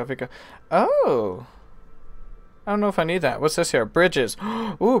flashes. Take off your go. Oh. I don't know if I need that. What's this here? Bridges.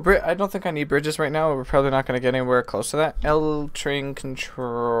 Ooh, I don't think I need bridges right now. We're probably not going to get anywhere close to that. L train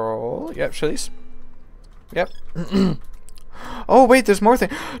control. Yep, please. Yep. Oh, wait, there's more thing.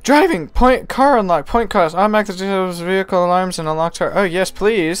 Driving. Point. Car unlock. Point cost. Automatic vehicle alarms and unlock car. Oh, yes,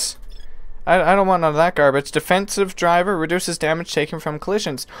 please. I don't want none of that garbage. Defensive driver reduces damage taken from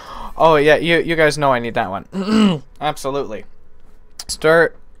collisions. Oh, yeah, you guys know I need that one. Absolutely.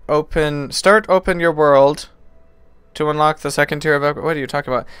 Start open your world to unlock the second tier of... What are you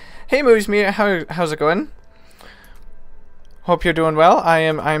talking about? Hey, Movies Media, how's it going? Hope you're doing well.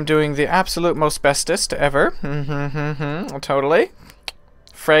 I'm doing the absolute most bestest ever. Totally.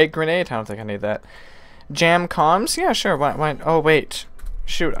 Frag grenade. I don't think I need that. Jam comms. Yeah, sure. Why? Oh, wait.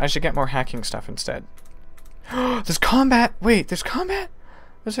 Shoot, I should get more hacking stuff instead. There's combat! Wait, there's combat?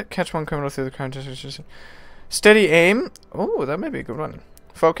 What is it? Catch one criminal through the crime district. Steady aim. Oh, that might be a good one.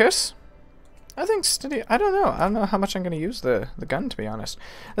 Focus. I think steady... I don't know. I don't know how much I'm going to use the gun, to be honest.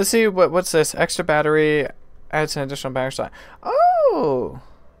 Let's see, what's this? Extra battery adds an additional battery slot. Oh!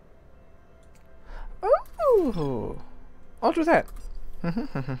 Oh! I'll do that.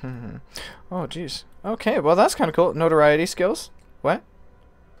 Oh, jeez. Okay, well, that's kind of cool. Notoriety skills. What?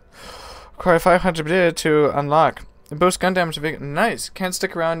 Acquire 500 to unlock. Boost gun damage. Nice. Can't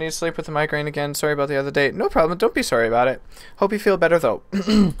stick around. Need to sleep with a migraine again. Sorry about the other day. No problem. Don't be sorry about it. Hope you feel better, though.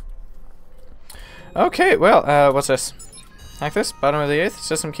 Okay, well, what's this? Hack this. Bottom of the 8th.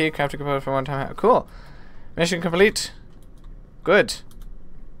 System key. Crafting component for 1 time. Cool. Mission complete. Good.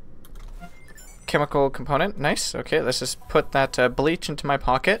 Chemical component. Nice. Okay, let's just put that bleach into my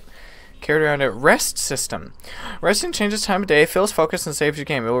pocket. Carried around a rest system. Resting changes time of day, fills focus, and saves your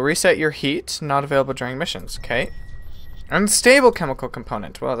game. It will reset your heat, not available during missions. Okay. Unstable chemical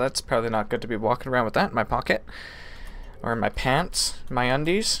component. Well, that's probably not good to be walking around with that in my pocket. Or in my pants. My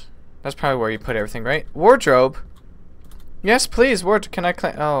undies. That's probably where you put everything, right? Wardrobe. Yes, please. Can I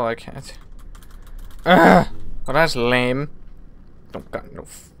claim? Oh, I can't. Ugh. Well, that's lame. Don't got no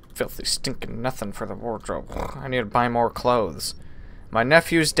filthy stinking nothing for the wardrobe. I need to buy more clothes. My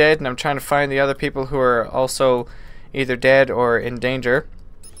nephew's dead, and I'm trying to find the other people who are also either dead or in danger.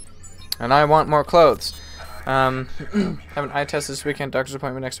 And I want more clothes. Have an eye test this weekend, doctor's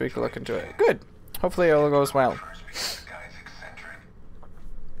appointment next week to look into it. Good. Hopefully it all goes well.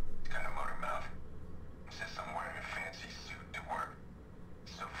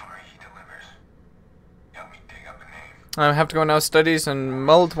 I have to go now. Studies and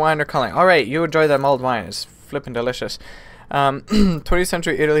mulled wine are calling. Alright, you enjoy that mulled wine. It's flippin' delicious. 20th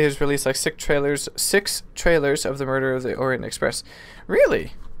Century Italy has released like 6 trailers of the murder of the Orient Express.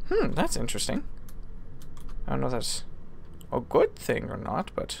 Really? That's interesting. I don't know if that's a good thing or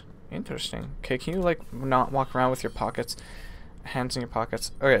not, but interesting. Okay, can you like not walk around with your pockets, hands in your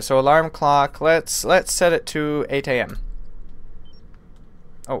pockets? Okay, so alarm clock. Let's set it to 8 a.m.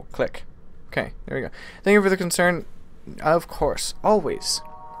 Oh, click. Okay, there we go. Thank you for the concern. Of course, always.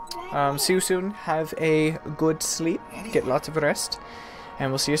 See you soon. Have a good sleep. Get lots of rest,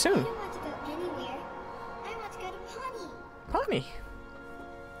 and we'll see you soon. Pawnee.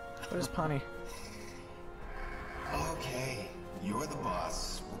 What is Pawnee? Okay, you're the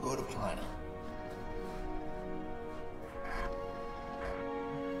boss. We'll go to Pawnee.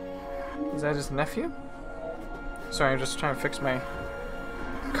 Is that his nephew? Sorry, I'm just trying to fix my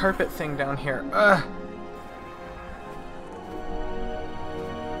carpet thing down here. Ugh.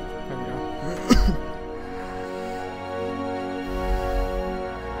 There we go.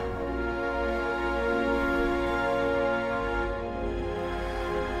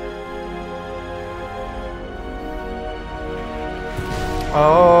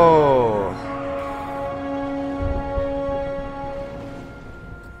 Oh.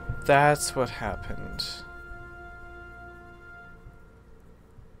 That's what happened.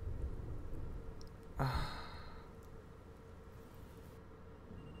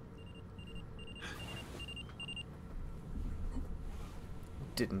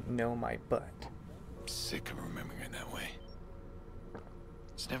 Didn't know my butt. I'm sick of remembering it that way.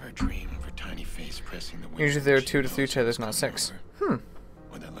 It's never a dream of her tiny face pressing the window. Usually there are 2 to 3 trailers, not 6. Or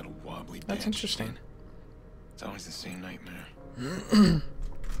that little wobbly That's interesting. It's always the same nightmare.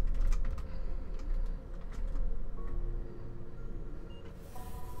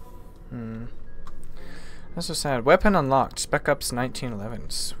 That's so sad. Weapon unlocked. Spec Ops 1911.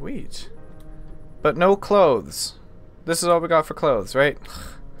 Sweet. But no clothes. This is all we got for clothes, right?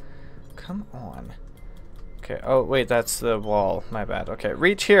 Come on. Okay. Oh, wait. That's the wall. My bad. Okay.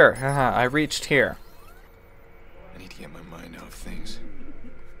 Reach here. Haha. I reached here. I need to get my mind off things.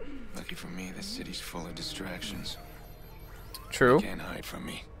 Lucky for me, this city's full of distractions. True. You can't hide from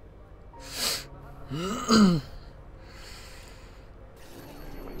me.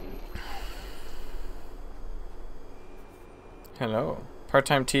 Hello.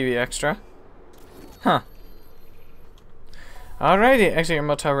 Part-time TV extra. Huh. Alrighty. Exit your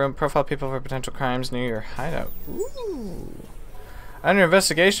motel room. Profile people for potential crimes near your hideout. Ooh. Under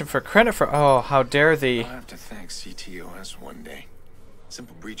investigation for credit for... Oh, how dare thee. I'll have to thank CTOS one day.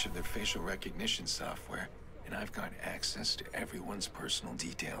 Simple breach of their facial recognition software, and I've got access to everyone's personal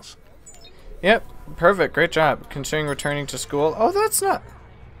details. Yep. Perfect. Great job. Considering returning to school. Oh, that's not...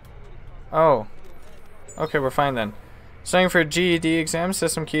 Oh. Okay, we're fine then. Studying for GED exam,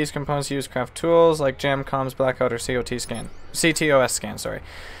 system keys, components used, craft tools like jam, comms, blackout, or CTOS scan, sorry.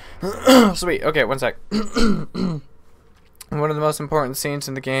 Sweet. Okay, one sec. One of the most important scenes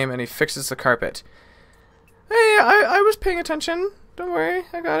in the game, and he fixes the carpet. Hey, I was paying attention. Don't worry,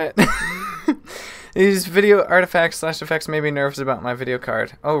 I got it. These video artifacts / effects made me nervous about my video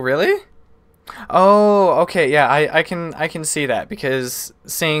card. Oh, really? Oh, okay, yeah, I can see that, because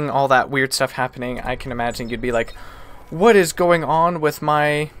seeing all that weird stuff happening, I can imagine you'd be like, what is going on with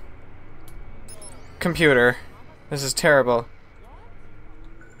my computer? This is terrible.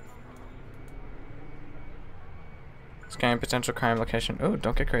 Scanning potential crime location. Oh,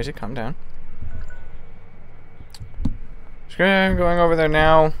 don't get crazy. Calm down. I'm going over there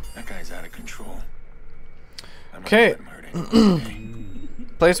now. That guy's out of control. Okay.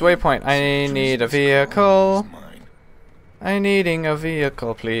 Place waypoint. I need a vehicle. I'm needing a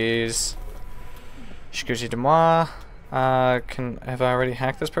vehicle, please. Excusez moi. Have I already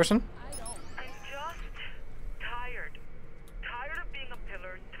hacked this person? I'm just tired. Tired of being a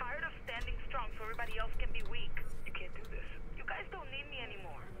pillar, tired of standing strong so everybody else can be weak. You can't do this. You guys don't need me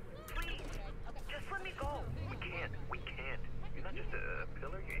anymore. Please, just let me go. We can't. You're not just a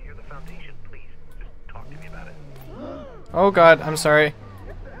pillar, you're the foundation. Please, just talk to me about it. Oh god, I'm sorry.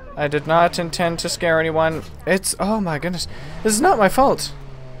 I did not intend to scare anyone. It's... Oh my goodness. This is not my fault.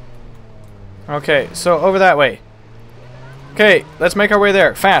 Okay, so over that way. Okay, let's make our way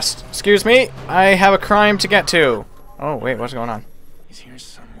there. Fast. Excuse me. I have a crime to get to. Oh, wait, what's going on? He's here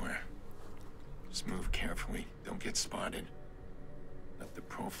somewhere. Just move carefully. Don't get spotted. Let the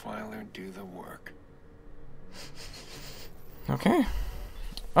profiler do the work. Okay.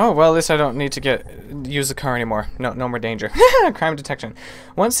 Oh, well, at least I don't need to use the car anymore. No more danger. Crime detection.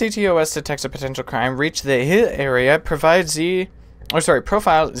 Once CTOS detects a potential crime, reach the hit area, profile Z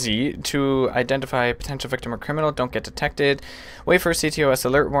to identify a potential victim or criminal. Don't get detected. Wait for a CTOS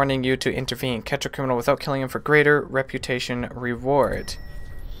alert warning you to intervene. Catch a criminal without killing him for greater reputation reward.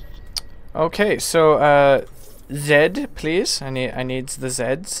 Okay, so Z, please. I need the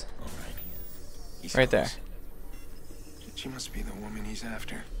Zs. Right there. She must be the woman he's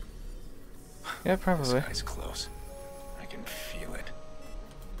after. Yeah, probably. This guy's close. I can feel it.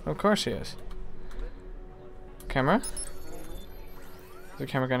 Of course he is. Camera? Is the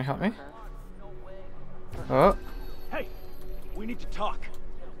camera gonna help me? Oh. Hey, we need to talk.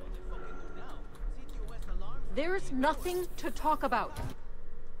 There's nothing to talk about.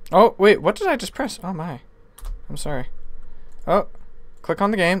 Oh, wait, what did I just press? Oh my. I'm sorry. Oh, click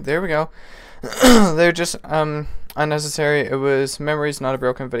on the game. There we go. They're just, unnecessary. It was memories, not a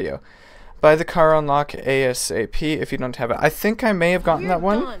broken video. Buy the car unlock ASAP if you don't have it. I think I may have gotten that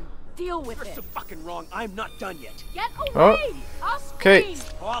one. Done. Deal with You're so fucking wrong. I'm not done yet. Get away! Oh. Okay.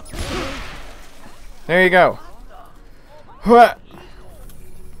 Okay. There you go. What?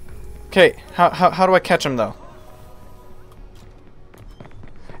 Okay, how do I catch him though?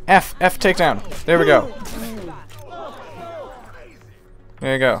 F takedown. There we go.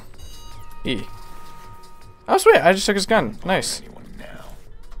 There you go. E. Oh sweet, I just took his gun. Nice.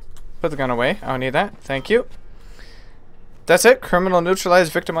 Put the gun away. I don't need that. Thank you. That's it. Criminal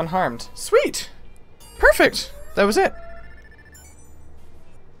neutralized, victim unharmed. Sweet. Perfect. That was it.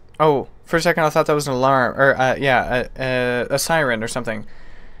 Oh, for a second I thought that was an alarm, or yeah, a siren or something.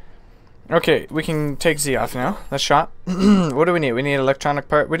 Okay, we can take Z off now. That's shot. What do we need? We need an electronic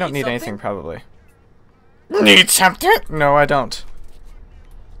part. We don't need anything probably. Need something? No, I don't.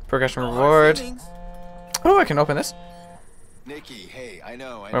 Progression reward. Oh, I can open this. Nikki, hey, I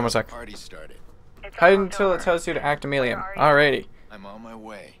know Wait 1 sec. Party started. Hide until it tells you to act chameleon. Alrighty. I'm on my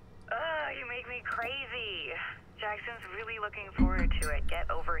way. You make me crazy. Jackson's really looking forward to it. Get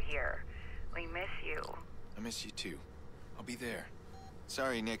over here. We miss you. I miss you too. I'll be there.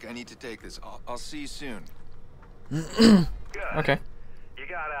 Sorry, Nick, I need to take this. I'll see you soon. Okay. You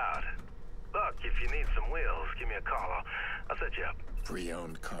got out. Look, if you need some wheels, give me a call. I'll set you up.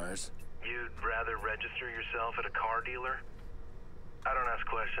 Pre-owned cars? You'd rather register yourself at a car dealer? I don't ask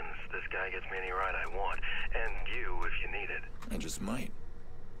questions. This guy gets me any ride I want. And you, if you need it. I just might.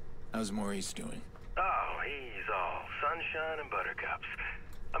 How's Maurice doing? Oh, he's all sunshine and buttercups.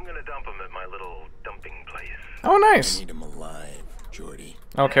 I'm gonna dump him at my little dumping place. Oh, nice. I need him alive, Jordy.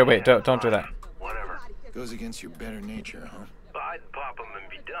 Okay, wait, don't do that. Whatever. Goes against your better nature, huh? I'd pop him and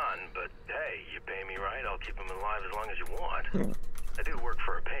be done, but hey, you pay me right, I'll keep him alive as long as you want. I do work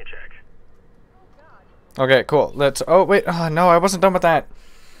for a paycheck. Okay, cool. Let's. Oh wait. Oh no, I wasn't done with that.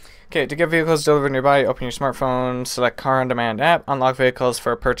 Okay, to get vehicles delivered nearby, open your smartphone, select Car on Demand app, unlock vehicles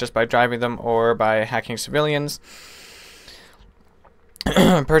for purchase by driving them or by hacking civilians.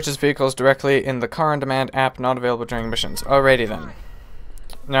 Purchase vehicles directly in the Car on Demand app, not available during missions. Alrighty then.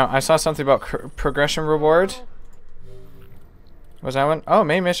 Now, I saw something about progression reward. Was that one? Oh,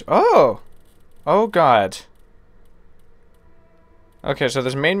 main mission. Oh! Oh god. Okay, so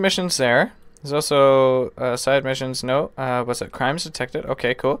there's main missions there. There's also side missions. No. What's it? Crimes detected.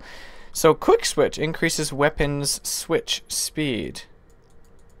 Okay, cool. So quick switch increases weapons switch speed.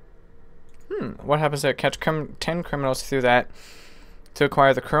 What happens there? Catch 10 criminals through that to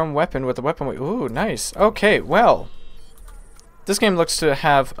acquire the chrome weapon with the weapon. Ooh, nice. Okay, well. This game looks to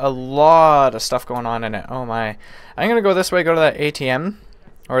have a lot of stuff going on in it. Oh my. I'm going to go this way, go to that ATM.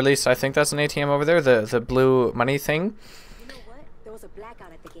 Or at least I think that's an ATM over there. The blue money thing. You know what? There was a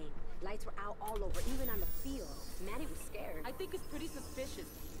blackout at the game. Lights were out all over, even on the field. Maddie was scared. I think it's pretty suspicious.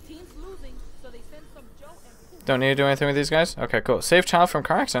 Team's losing, so they send some Joe and... Don't need to do anything with these guys? Okay, cool. Save child from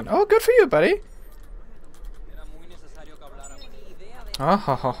car accident. Oh, good for you, buddy. Oh,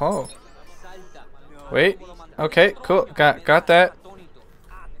 ho, ho, ho. Wait. Okay, cool. Got that.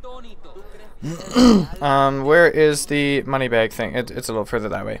 Where is the money bag thing? It's a little further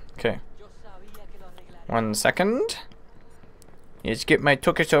that way. Okay. 1 second. Let's get my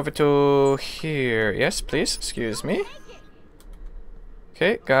tickets over to here. Yes, please. Excuse me.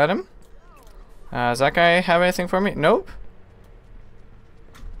 Okay, got him. Does that guy have anything for me? Nope.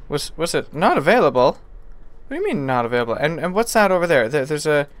 Was it not available? What do you mean not available? And what's that over there? There's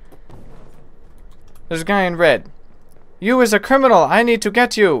a guy in red. You is a criminal. I need to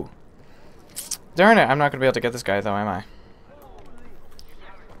get you. Darn it. I'm not going to be able to get this guy though, am I?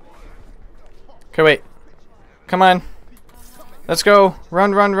 Okay, wait. Come on. Let's go.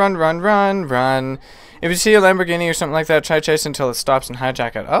 Run, run, run, run, run, run. If you see a Lamborghini or something like that, try chase until it stops and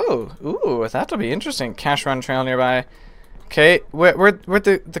hijack it. Oh, ooh, that'll be interesting. Cash run trail nearby. Okay, where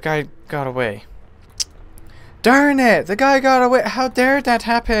the guy got away? Darn it! The guy got away. How dared that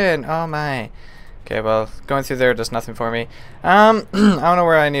happen? Oh my. Okay, well, going through there does nothing for me. I don't know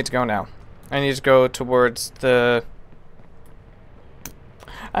where I need to go now. I need to go towards the...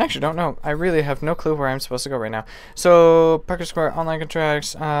 I actually don't know. I really have no clue where I'm supposed to go right now. So, Parkour Square, online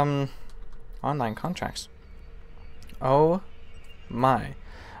contracts, online contracts. Oh my.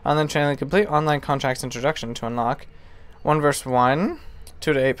 Online training complete, online contracts introduction to unlock. 1 vs 1,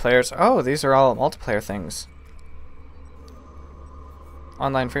 2 to 8 players. Oh, these are all multiplayer things.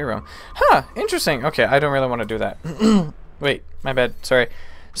 Online free roam. Huh, interesting. Okay, I don't really want to do that. Wait, my bad, sorry.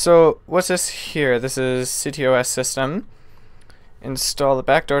 So, what's this here? This is CTOS system. Install the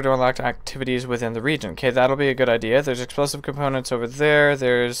backdoor to unlock activities within the region. Okay, that'll be a good idea. There's explosive components over there.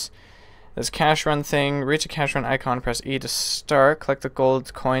 There's this cash run thing. Reach a cash run icon, press E to start. Collect the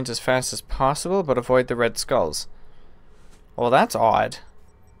gold coins as fast as possible, but avoid the red skulls. Well, that's odd.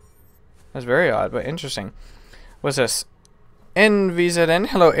 That's very odd, but interesting. What's this? NVZN.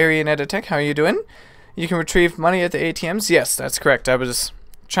 Hello, Aryan Editech. How are you doing? You can retrieve money at the ATMs. Yes, that's correct. I was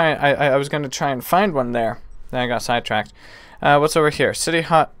trying. I was going to try and find one there. Then I got sidetracked. What's over here? City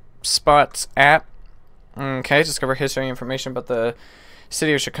Hotspots app. Okay, discover history information about the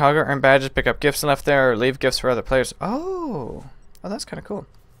city of Chicago. Earn badges, pick up gifts left there, or leave gifts for other players. Oh, that's kind of cool.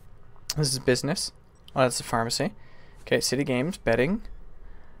 This is business. Oh, that's the pharmacy. Okay, city games, betting.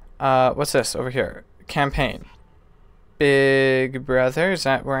 What's this over here? Campaign. Big Brother. Is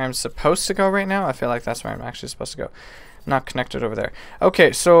that where I'm supposed to go right now? I feel like that's where I'm actually supposed to go. Not connected over there.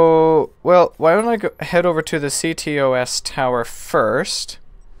 Okay, so, well, why don't I head over to the CTOS tower first,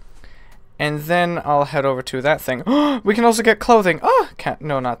 and then I'll head over to that thing. We can also get clothing. Oh,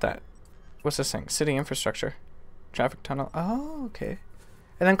 no, not that. What's this thing? City infrastructure. Traffic tunnel. Oh, okay.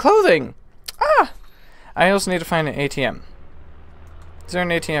 And then clothing. Ah! I also need to find an ATM. Is there an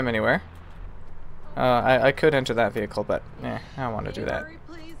ATM anywhere? I could enter that vehicle, but, I don't want to do that.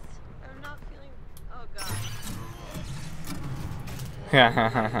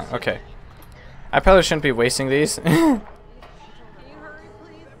 Yeah, okay. I probably shouldn't be wasting these.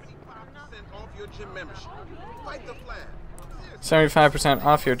 75%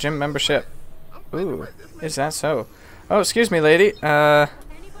 off your gym membership. Ooh, is that so? Oh, excuse me, lady. Or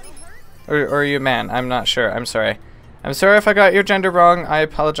are you a man? I'm not sure. I'm sorry. I'm sorry if I got your gender wrong. I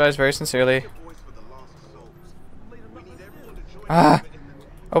apologize very sincerely. Ah.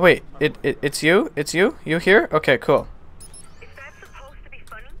 Oh wait, it's you? It's you? You here? Okay, cool.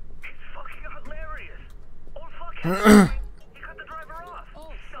 He cut the driver off.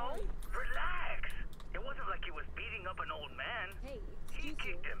 So, relax. It wasn't like he was beating up an old man. He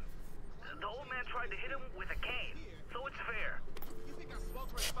kicked him. The old man tried to hit him with a cane. So it's fair.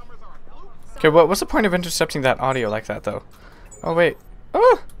 Okay, what's the point of intercepting that audio like that, though? Oh, wait.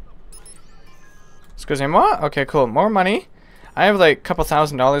 Oh! Excusez-moi? Okay, cool. More money. I have like a couple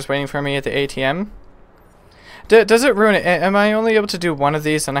 $1,000s waiting for me at the ATM. Does it ruin it? Am I only able to do one of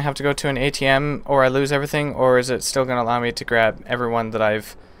these and I have to go to an ATM or I lose everything? Or is it still going to allow me to grab everyone that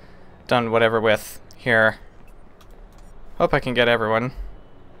I've done whatever with here? Hope I can get everyone.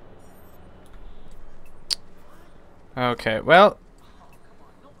 Okay, well.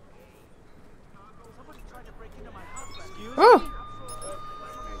 Oh!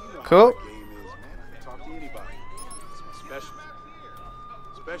 Cool.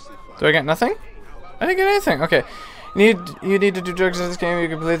 Do I get nothing? I didn't get anything. Okay. You need to do drugs in this game. You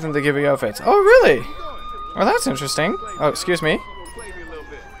complete them to give you outfits. Oh, really? Oh, that's interesting. Oh, excuse me.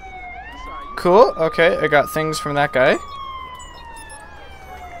 Cool. Okay, I got things from that guy.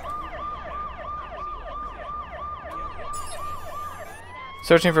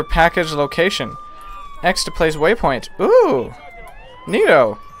 Searching for package location. X to place waypoint. Ooh.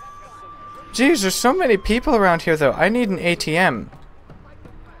 Neato. Jeez, there's so many people around here, though. I need an ATM.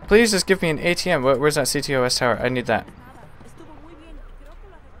 Please just give me an ATM. Where's that CTOS tower? I need that.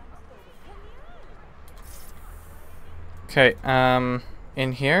 Okay,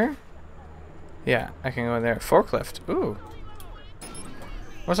 in here? Yeah, I can go in there. Forklift. Ooh.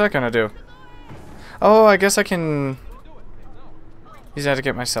 What's that gonna do? Oh, I guess I can use that to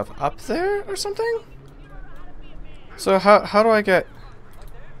get myself up there or something? So how do I get...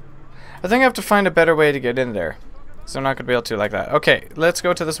 I think I have to find a better way to get in there. So I'm not going to be able to like that. Okay, let's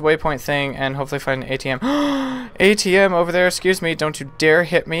go to this waypoint thing and hopefully find an ATM. ATM over there, excuse me, don't you dare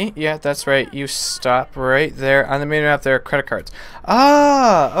hit me. Yeah, that's right, you stop right there. On the menu map there are credit cards.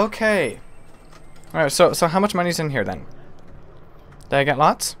 Ah, okay. Alright, so how much money's in here then? Did I get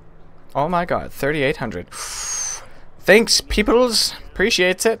lots? Oh my god, 3,800. Thanks, peoples.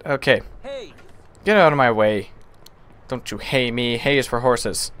 Appreciates it. Okay. Get out of my way. Don't you hay me. Hay is for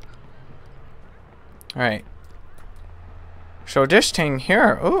horses. Alright. Show dish thing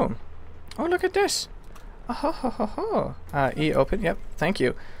here. Ooh. Oh, look at this. Oh, ho, ho, ho, ho. E open. Yep. Thank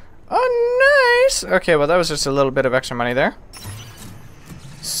you. Oh, nice. Okay, well, that was just a little bit of extra money there.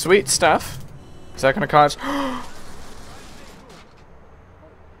 Sweet stuff. Is that going to cause...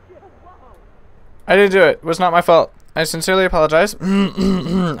 I didn't do it. It was not my fault. I sincerely apologize.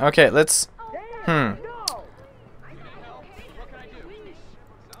 Okay, let's...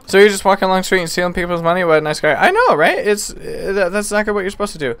 So you're just walking along the street and stealing people's money? What a nice guy. I know, right? It's that's exactly what you're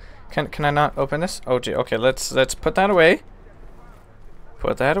supposed to do. Can I not open this? Oh, gee. Okay, let's put that away.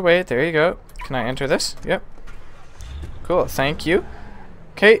 Put that away. There you go. Can I enter this? Yep. Cool. Thank you.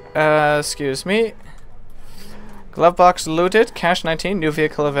 Okay. Excuse me. Glove box looted. Cash 19. New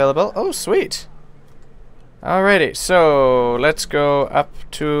vehicle available. Oh, sweet. Alrighty. So let's go up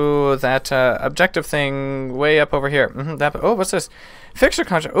to that objective thing way up over here. Oh, what's this? Fixer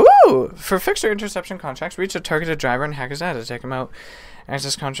contract. Ooh! For fixer interception contracts, reach a targeted driver and hack his data to take him out.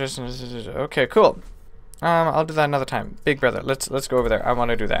 Access contracts. Okay, cool. I'll do that another time. Big brother, let's go over there. I want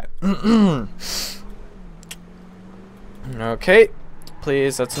to do that. Okay.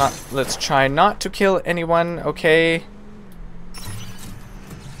 Please, let's try not to kill anyone, okay?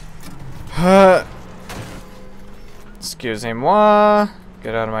 Excusez-moi.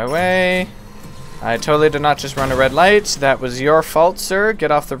 Get out of my way. I totally did not just run a red light. That was your fault, sir. Get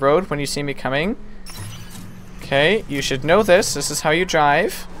off the road when you see me coming. Okay, you should know this. This is how you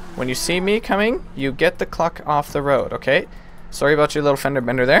drive. When you see me coming, you get the clock off the road, okay? Sorry about your little fender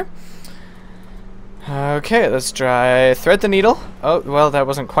bender there. Okay, let's try thread the needle. Oh, well, that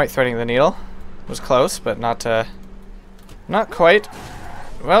wasn't quite threading the needle. It was close, but not quite.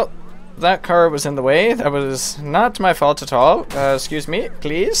 Well, that car was in the way. That was not my fault at all. Excuse me,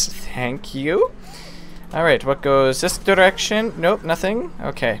 please. Thank you. Alright, what goes this direction? Nope, nothing.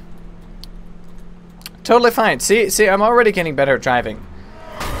 Okay. Totally fine. See, I'm already getting better at driving.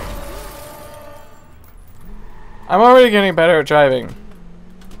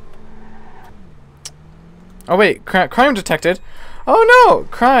 Oh wait, crime detected. Oh no!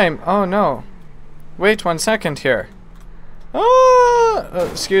 Crime! Oh no. Wait 1 second here.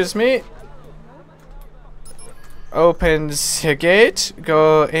 Excuse me. Opens the gate.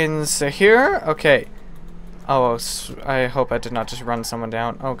 Go in here. Okay. Oh, I hope I did not just run someone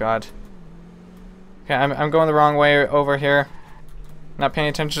down. Oh god. Okay, I'm going the wrong way over here. Not paying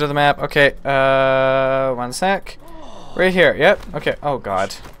attention to the map. Okay, 1 sec. Right here. Yep. Okay. Oh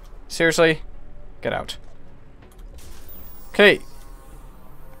god. Seriously? Get out. Okay.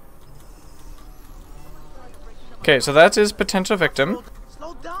 Okay, so that's his potential victim.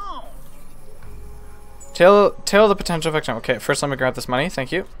 Slow down. Tail the potential victim. Okay, first let me grab this money.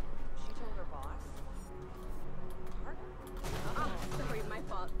 Thank you.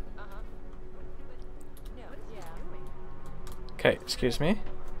 Okay, excuse me.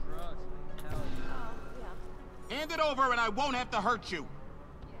 Hand it over and I won't have to hurt you.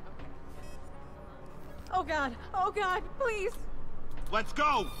 Oh god, please. Let's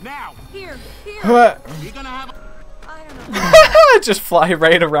go, now. Here. What? You're gonna have I don't know. Just fly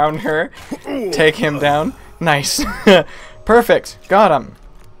right around her. Take him down. Nice. Perfect. Got him.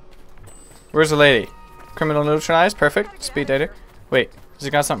 Where's the lady? Criminal neutralized. Perfect. Speed data. Wait, has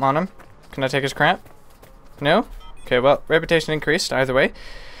he got something on him? Can I take his crap? No? Okay, well, reputation increased either way.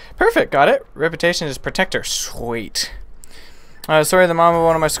 Perfect, got it. Reputation is protector. Sweet. Sorry, the mom of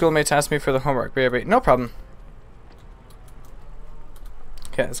one of my schoolmates asked me for the homework. No problem.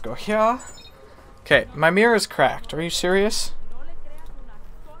 Okay, let's go here. Okay, my mirror is cracked. Are you serious?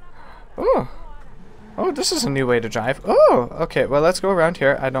 Oh. Oh, this is a new way to drive. Oh, okay, well, let's go around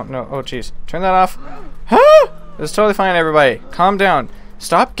here. I don't know. Oh, jeez. Turn that off. Ah! It's totally fine, everybody. Calm down.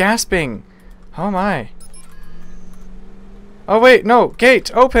 Stop gasping. Oh, my. Oh, wait, no.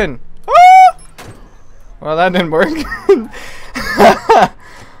 Gate, open. Ah! Well, that didn't work.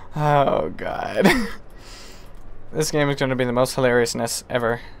 Oh, God. This game is going to be the most hilariousness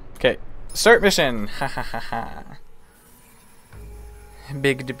ever. Okay, start mission. Ha ha ha ha.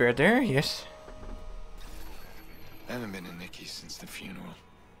 Big brother, yes. I haven't been to Nikki's since the funeral.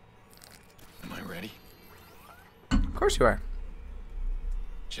 Am I ready? Of course you are.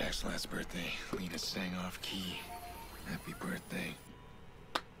 Jack's last birthday, Lena sang off key. Happy birthday.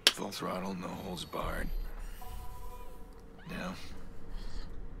 Full throttle, no holds barred. Now,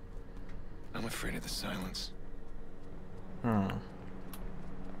 I'm afraid of the silence.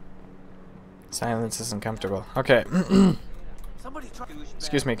 Silence isn't comfortable. Okay. Somebody try.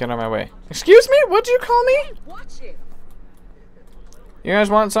 Excuse me, get out of my way. Excuse me? What'd you call me? Watch it. You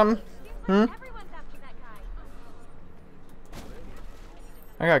guys want something? Hmm?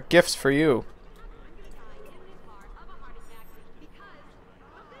 I got gifts for you.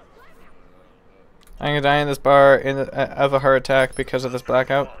 I'm gonna die in this bar of a heart attack because of this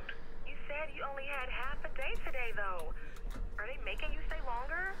blackout. You said you only had half a day today, though. Are they making you stay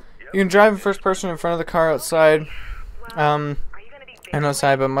longer? You can drive in first person in front of the car outside. And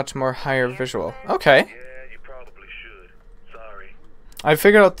outside, but much more higher visual. Okay. I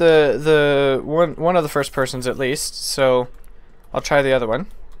figured out the one of the first persons at least, so I'll try the other one.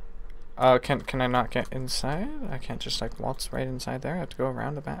 Can I not get inside? I can't just like waltz right inside there. I have to go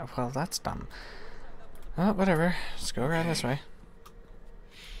around the back. Well, that's dumb. Whatever. Let's go around this way.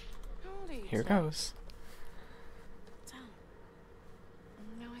 Here goes.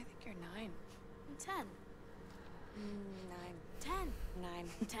 No, I think you're 9. I'm 10. 9. 10. 9.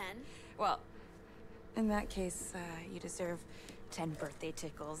 10. Well, in that case, you deserve 10 birthday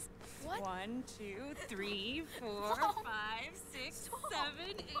tickles. What? 1, 2, 3, 4, 5, 6, 7,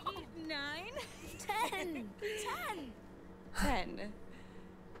 8, 9, 10. 10. 10.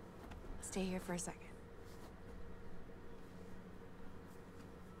 Stay here for a second.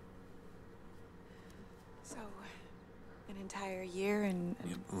 So, an entire year and...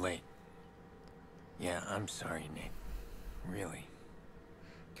 You're late. Yeah, I'm sorry, Nate. Really.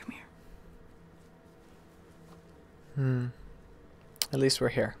 Come here. At least we're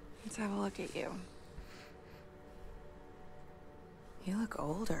here. Let's have a look at you. You look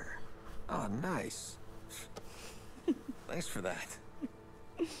older. Oh, nice. Thanks for that.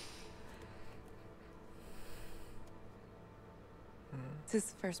 It's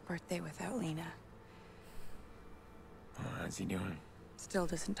his first birthday without Lena. Oh, how's he doing? Still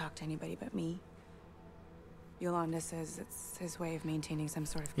doesn't talk to anybody but me. Yolanda says it's his way of maintaining some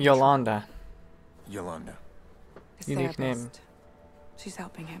sort of control. Yolanda. Yolanda. His Unique therapist. name. She's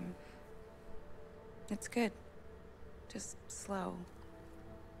helping him. It's good. Just slow.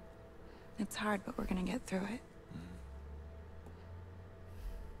 It's hard, but we're gonna get through it.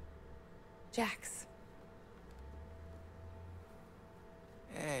 Jax.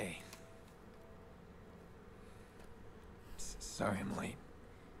 Hey. Sorry I'm late.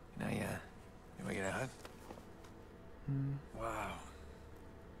 Can I get a hug? Wow.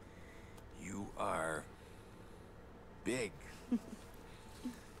 You are big.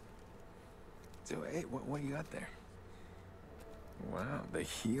 So, hey, what do you got there? Wow, the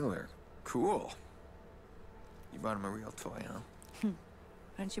healer. Cool. You bought him a real toy, huh? Why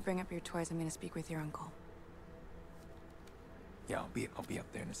don't you bring up your toys? I'm gonna speak with your uncle. Yeah, I'll be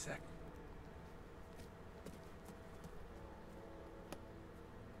up there in a sec.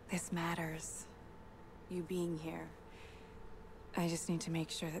 This matters. You being here. I just need to make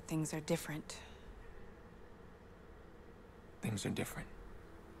sure that things are different. Things are different.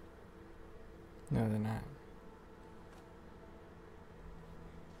 No, they're not.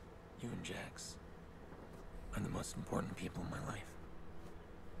 You and Jax are the most important people in my life.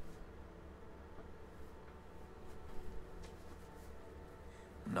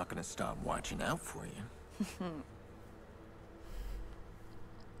 I'm not gonna stop watching out for you.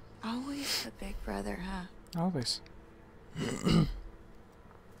 Always the big brother, huh? Always.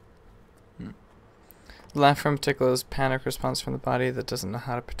 Laugh from tickle is panic response from the body that doesn't know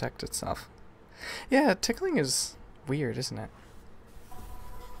how to protect itself. Yeah, tickling is weird, isn't it?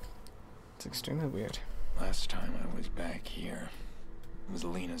 It's extremely weird. Last time I was back here, it was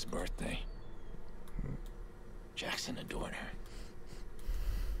Lena's birthday. Jackson adored her.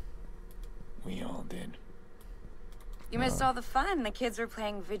 We all did. You missed all the fun. The kids were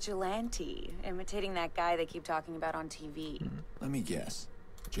playing vigilante, imitating that guy they keep talking about on TV. Let me guess.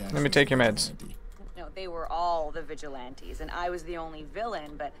 Let me take your meds. No, they were all the vigilantes, and I was the only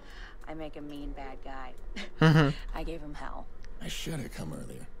villain, but I make a mean bad guy. I gave him hell. I should have come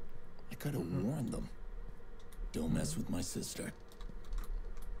earlier. I could have warned them. Don't mess with my sister.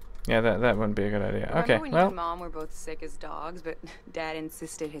 Yeah, that wouldn't be a good idea. Remember Okay, when well. you and Mom were both sick as dogs, but Dad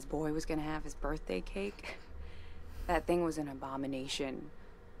insisted his boy was gonna have his birthday cake? That thing was an abomination.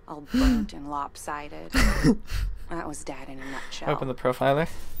 All burnt and lopsided. That was Dad in a nutshell. Open the profiler.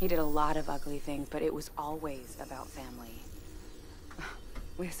 He did a lot of ugly things, but it was always about family.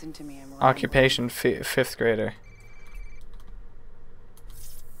 Listen to me, I'm wrong. Occupation, 5th grader.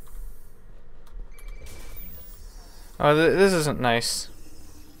 Oh, this isn't nice.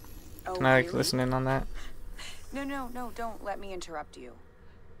 Oh, Can I like really? listen in on that? No, don't let me interrupt you.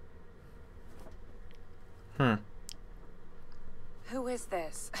 Who is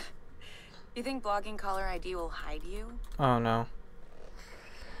this? You think blogging caller ID will hide you? Oh no.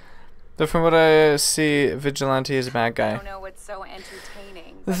 Though from what I see, Vigilante is a bad guy. I don't know what's so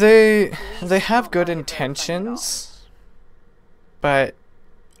entertaining. They have good intentions, but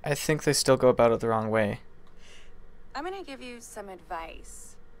I think they still go about it the wrong way. I'm gonna give you some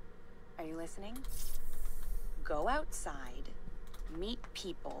advice. Are you listening? Go outside, meet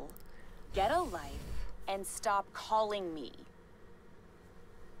people, get a life, and stop calling me.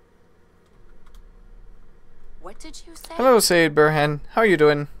 What did you say? Hello, Said Burhan. How are you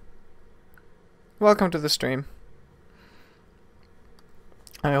doing? Welcome to the stream.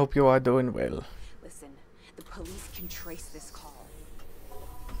 I hope you are doing well. Listen, the police can trace this call.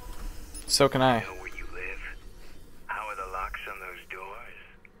 So can I. Know where you live? How are the locks on those doors?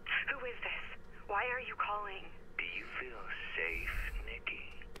 Who is this? Why are you calling? Do you feel safe,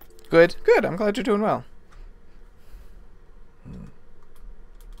 Nikki? Good, good. I'm glad you're doing well.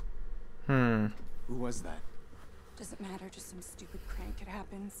 Who was that? Doesn't matter, just some stupid crank. It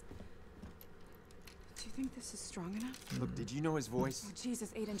happens. Do you think this is strong enough? Look, did you know his voice? Oh, Jesus,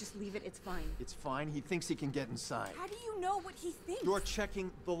 Aiden, just leave it. It's fine. It's fine. He thinks he can get inside. How do you know what he thinks? You're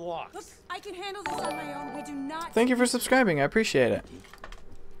checking the locks. Look, I can handle this on my own. We do not... Thank you for subscribing. I appreciate it.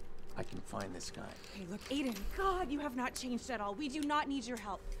 I can find this guy. Hey, look, Aiden, God, you have not changed at all. We do not need your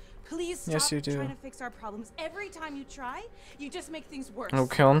help. Please stop Yes, you do. trying to fix our problems. Every time you try, you just make things worse. I'll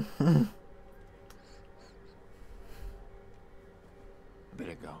kill him. I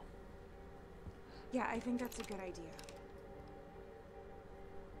better go. Yeah, I think that's a good idea.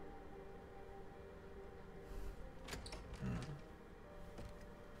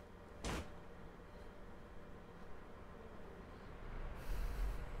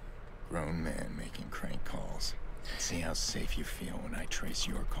 Grown man making crank calls. Let's see how safe you feel when I trace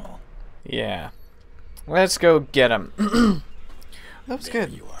your call. Yeah. Let's go get him. That was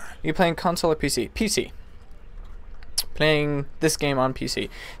good. You playing console or PC? PC. Playing this game on PC.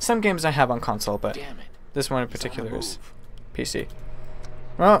 Some games I have on console, but this one in particular is PC.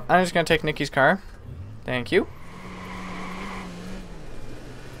 Well, I'm just gonna take Nikki's car. Thank you.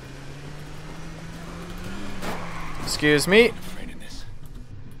 Excuse me.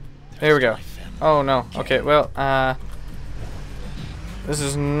 There we go. Oh no. Okay, well, this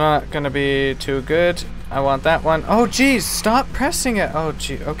is not gonna be too good. I want that one. Oh geez, stop pressing it. Oh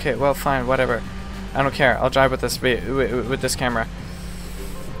gee. Okay, well fine, whatever. I don't care. I'll drive with this camera.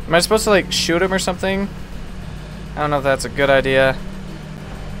 Am I supposed to like shoot him or something? I don't know if that's a good idea.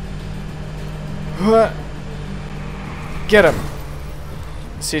 Get him.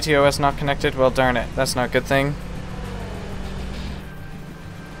 CTOS not connected. Well, darn it. That's not a good thing.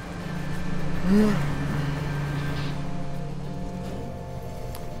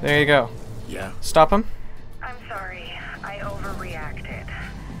 There you go. Yeah. Stop him. I'm sorry. I overreacted.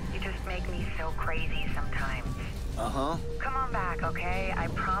 You just make me so crazy sometimes. Uh-huh. Come on back, okay? I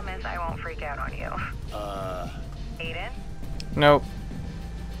promise I won't freak out on you. Aiden? Nope.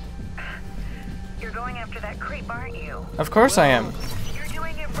 You're going after that creep, aren't you? Of course I am. You're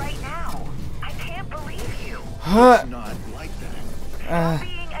doing it right now. I can't believe you. Huh. Not like that.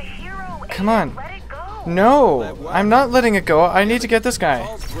 Being a hero, Come on. let it go. No, I'm not letting it go. I need to get this guy.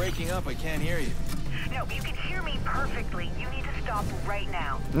 Call's breaking up. I can't hear you. No, you can hear me perfectly. You need to stop right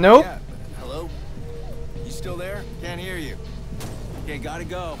now. Nope. Yeah. Hello? You still there? Can't hear you. Okay, gotta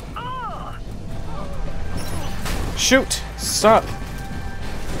go. Oh! Shoot! Stop!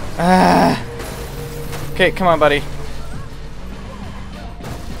 Ah! Okay, come on, buddy.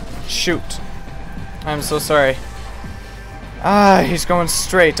 Shoot. I'm so sorry. Ah, he's going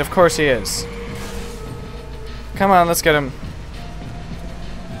straight. Of course he is. Come on, let's get him.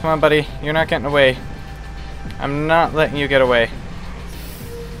 Come on, buddy. You're not getting away. I'm not letting you get away.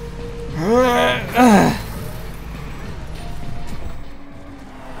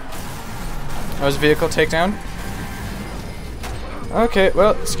 That was vehicle takedown. Okay,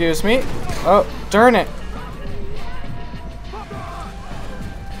 well, excuse me. Oh, darn it.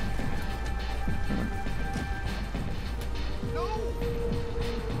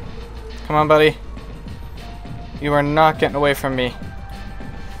 Come on, buddy. You are not getting away from me.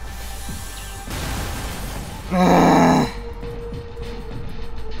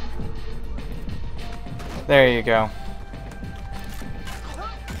 There you go.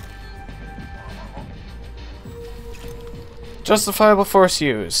 Justifiable force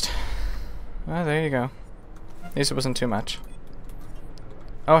used. Well, there you go. At least it wasn't too much.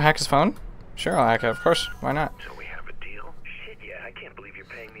 Oh, hack his phone? Sure, I'll hack it, of course. Why not? So we have a deal? Shit, yeah, I can't believe you're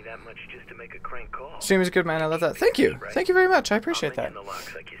paying me that much just to make a crank call. Stream is good, man. I love that. Thank you. Thank you very much. I appreciate that. The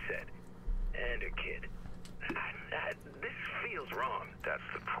locks, like you said. And a kid. This feels wrong. That's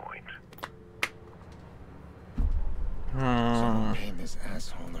the point. Someone paid this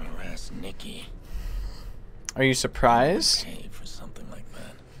asshole to harass Nikki. Are you surprised? Pay for something like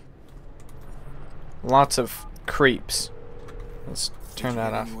that. Lots of creeps. Let's turn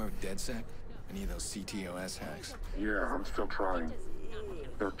that off. Anywhere with DedSec? Any of those CTOS hacks? Yeah, I'm still trying.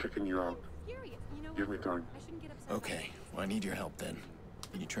 They're kicking you out. Give me time. Okay, well, I need your help then.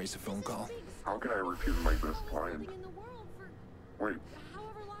 Can you trace a phone call? How can I refuse my best client? Wait,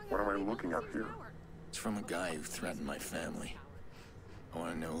 what am I looking at here? It's from a guy who threatened my family. I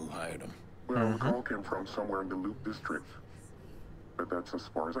want to know who hired him. Well, the call came from somewhere in the Loop District. But that's as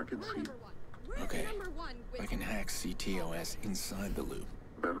far as I can see. Okay, I can hack CTOS inside the loop.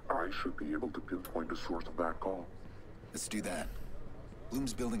 Then I should be able to pinpoint the source of that call. Let's do that.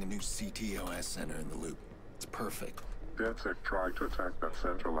 Bloom's building a new CTOS center in the loop. It's perfect. DedSec tried to attack that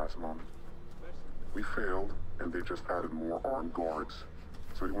center last month. We failed, and they just added more armed guards.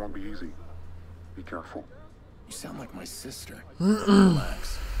 So it won't be easy. Be careful. You sound like my sister.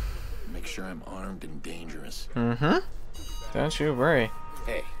 Relax. Make sure I'm armed and dangerous. Don't you worry.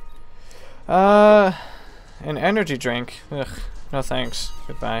 Hey. An energy drink. Ugh, no thanks.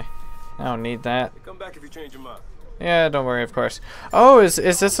 Goodbye. I don't need that. Come back if you change your mind. Yeah, don't worry, of course. Oh, is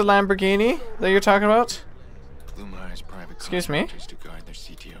this a Lamborghini that you're talking about? Bloom hires private Excuse me? contractors to guard their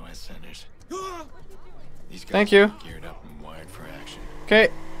CTOS centers. These guys Thank you. are geared up and wired for action. Okay,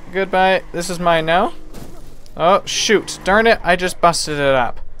 goodbye. This is mine now. Oh, shoot. Darn it, I just busted it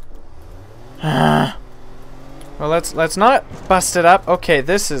up. Well, let's not bust it up. Okay,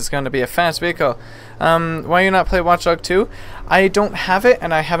 this is going to be a fast vehicle. Why you not play Watch Dogs 2? I don't have it,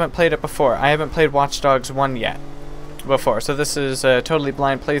 and I haven't played it before. I haven't played Watch Dogs 1 yet. Before, so this is a totally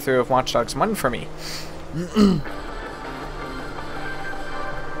blind playthrough of Watch Dogs 1 for me.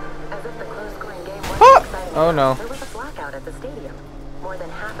 Oh no. There was a blackout at the stadium. More than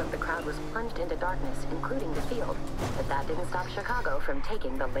half of the crowd was plunged into darkness, including the field. But that didn't stop Chicago from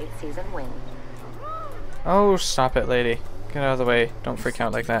taking the late season win. Oh, stop it, lady. Get out of the way. Don't freak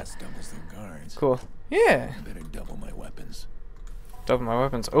out like that. Cool. Yeah. I better double my weapons. Double my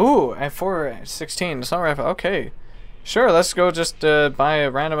weapons. Ooh, at 416 assault rifle. Okay. Sure, let's go just buy a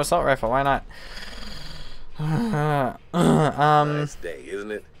random assault rifle. Why not? Nice day,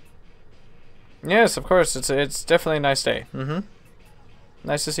 isn't it? Yes, of course. It's definitely a nice day.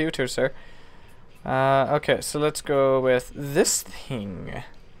 Nice to see you too, sir. Okay, so let's go with this thing.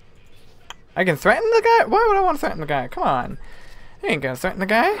 I can threaten the guy? Why would I want to threaten the guy? Come on. I ain't gonna threaten the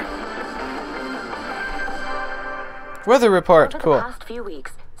guy. Weather report. Over Cool. the past few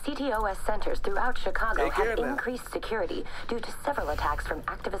weeks, CTOS centers throughout Chicago have increased security due to several attacks from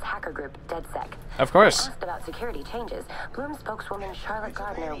activist hacker group DedSec. Of course. When asked about security changes, Bloom spokeswoman Charlotte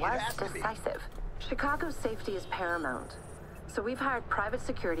Gardner was decisive. Chicago's safety is paramount, so we've hired private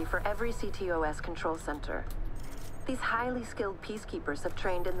security for every CTOS control center. These highly skilled peacekeepers have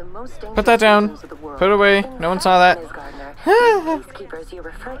trained in the most dangerous Put that down. regions of the world. Put it away. No one saw that. Ms. Gardner, these peacekeepers you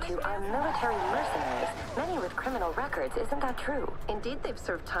refer to are military mercenaries, many with criminal records. Isn't that true? Indeed, they've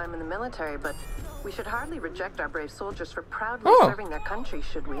served time in the military, but we should hardly reject our brave soldiers for proudly Oh. serving their country,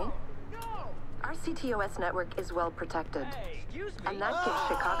 should we? Our CTOS network is well protected, and that gives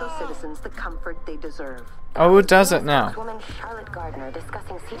Chicago citizens the comfort they deserve. Oh, it does it now. Spokeswoman Charlotte Gardner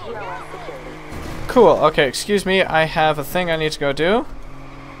discussing CTOS security. Cool. Okay, excuse me. I have a thing I need to go do.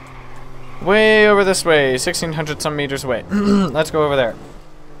 Way over this way. 1,600 some meters away. Let's go over there.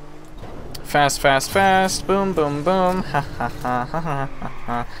 Fast, fast, fast. Boom, boom, boom. Ha, ha, ha, ha, ha,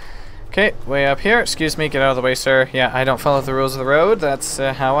 ha. Okay, way up here. Excuse me. Get out of the way, sir. Yeah, I don't follow the rules of the road. That's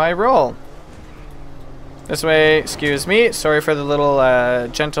how I roll. This way. Excuse me. Sorry for the little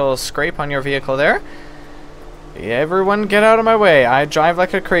gentle scrape on your vehicle there. Everyone get out of my way. I drive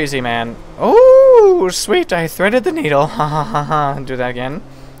like a crazy man. Oh, sweet. I threaded the needle. Ha ha ha ha. Do that again.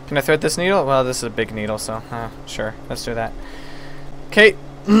 Can I thread this needle? Well, this is a big needle, so sure. Let's do that. Okay.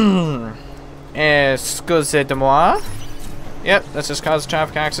 Excusez-moi. Yep, that just caused a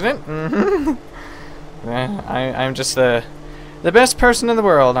traffic accident. I'm just the best person in the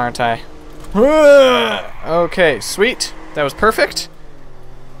world, aren't I? Okay, sweet. That was perfect.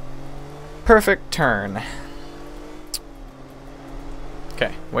 Perfect turn.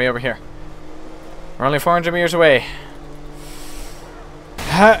 Okay, way over here. We're only 400 meters away.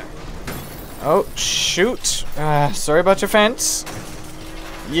 Ha! Oh, shoot. Sorry about your fence.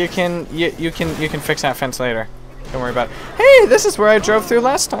 You can fix that fence later. Don't worry about it. Hey, this is where I drove through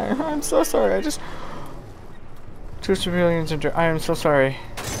last time. I'm so sorry. I just 2 civilians injured. I am so sorry.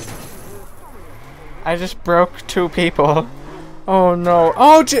 I just broke 2 people. Oh no.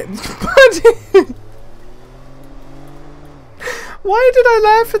 Oh, why did I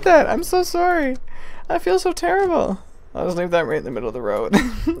laugh at that? I'm so sorry. I feel so terrible. I'll just leave that right in the middle of the road.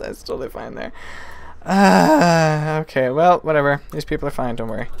 That's totally fine there. Okay, well, whatever. These people are fine, don't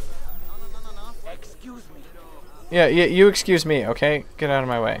worry. Excuse me. Yeah, you excuse me, okay? Get out of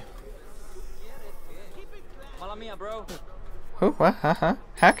my way. Mala mia, bro. Who? What? Huh?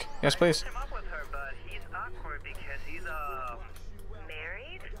 Heck? Yes, please.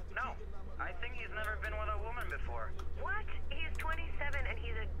 Married? No. I think he's never been with a woman before. What? He's 27 and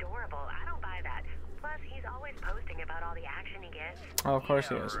he's adorable. I don't buy that. Plus, he's always posting about all the action he gets. Oh, of course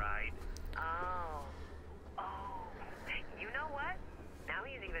he is. Right. Oh. You know what? Now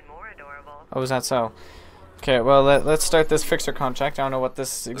he's even more adorable. Oh, is that so? Okay, well, let's start this fixer contract. I don't know what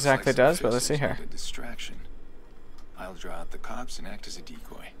this exactly does, but let's see here. A distraction. I'll draw out the cops and act as a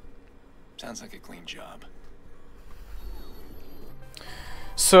decoy. Sounds like a clean job.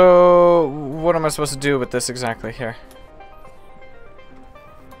 So, what am I supposed to do with this exactly here?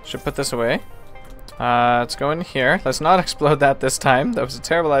 Should put this away. Let's go in here. Let's not explode that this time. That was a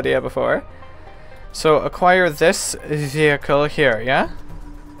terrible idea before. So, acquire this vehicle here, yeah?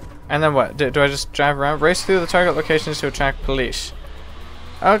 And then what? Do I just drive around? Race through the target locations to attract police.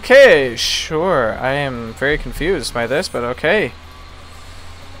 Okay, sure. I am very confused by this, but okay.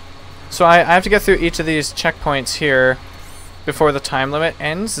 So I have to get through each of these checkpoints here before the time limit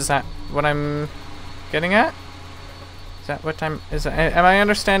ends. Is that what I'm getting at? Is that what I'm... am I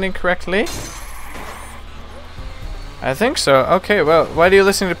understanding correctly? I think so. Okay, well, why do you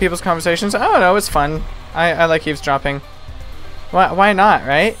listen to people's conversations? I don't know, it's fun. I like eavesdropping. Why not,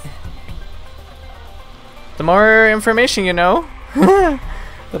 right? The more information you know,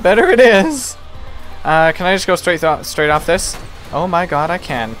 the better it is. Can I just go straight off this? Oh my god, I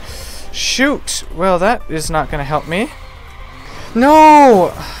can. Shoot! Well, that is not going to help me.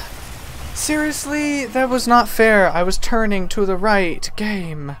 No! Seriously? That was not fair. I was turning to the right.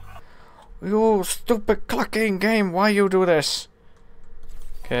 Game. You stupid clocking game. Why you do this?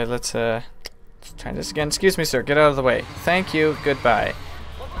 Okay, let's try this again. Excuse me, sir. Get out of the way. Thank you. Goodbye.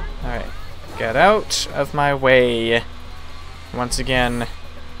 Alright. Get out of my way. Once again,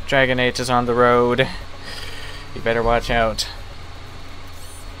 DragoNate is on the road. You better watch out.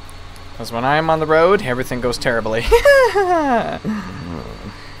 Because when I'm on the road, everything goes terribly.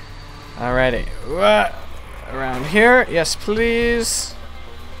 Alrighty. Around here. Yes, please.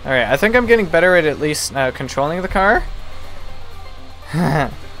 Alright, I think I'm getting better at least controlling the car.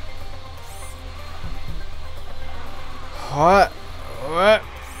 What?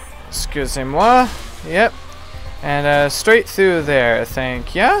 Excusez-moi. Yep. And straight through there,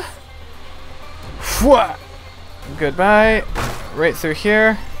 thank ya. Goodbye. Right through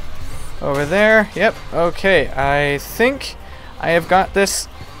here. Over there. Yep. Okay. I think I have got this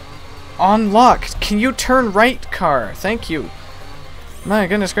unlocked. Can you turn right, car? Thank you. My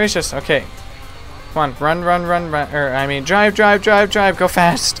goodness gracious. Okay. Come on. Run. Or, I mean, drive. Go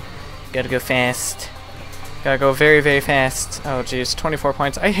fast. Gotta go fast. Gotta go very, very fast. Oh, geez. 24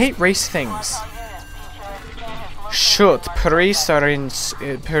 points. I hate race things. Shoot. Police are in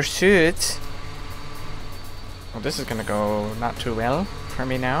pursuit. Well, this is gonna go not too well for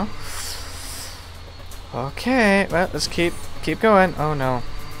me now. Okay. Well, let's keep going. Oh, no.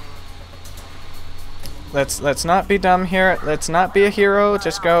 Let's not be dumb here. Let's not be a hero.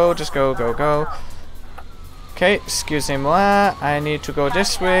 Just go. Go. Okay, excusez-moi. I need to go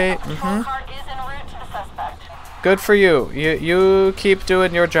this way. Good for you. You keep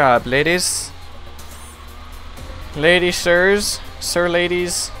doing your job, ladies. Ladies, sirs. Sir,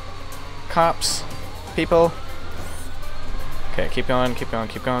 ladies. Cops. People. Okay, keep going.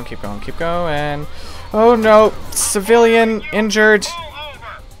 Oh no! Civilian injured.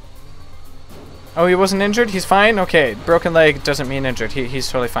 Oh, he wasn't injured? He's fine? Okay, broken leg doesn't mean injured. He's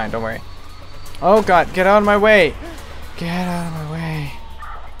totally fine, don't worry. Oh god, get out of my way! Get out of my way.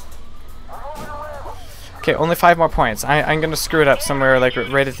 Okay, only 5 more points. I'm gonna screw it up somewhere like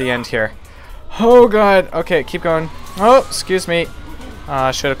right at the end here. Oh god, okay, keep going. Oh, excuse me.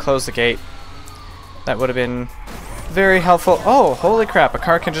 I should have closed the gate. That would have been very helpful. Oh, holy crap, a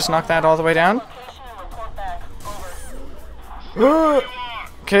car can just knock that all the way down?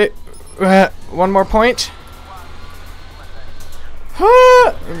 Okay. One more point.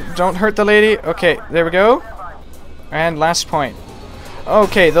 Don't hurt the lady. Okay, there we go. And last point.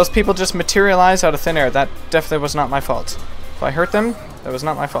 Okay, those people just materialize out of thin air. That definitely was not my fault. If I hurt them, that was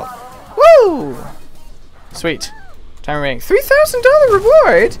not my fault. Woo! Sweet. Time remaining. $3,000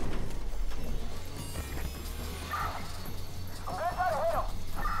 reward?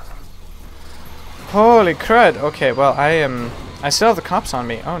 Holy crud. Okay, well, I still have the cops on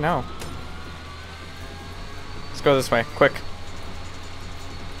me. Oh no. Let's go this way, quick.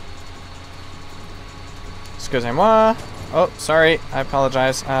 Excusez-moi. Oh, sorry. I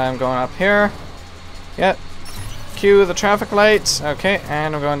apologize. I'm going up here. Yep. Cue the traffic lights. Okay,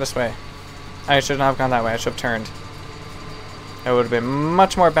 and I'm going this way. I should not have gone that way. I should have turned. It would have been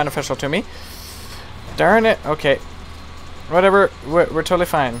much more beneficial to me. Darn it. Okay. Whatever. We're totally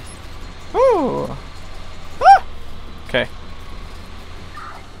fine. Ooh. Ah! Okay.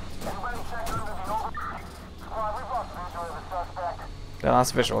 They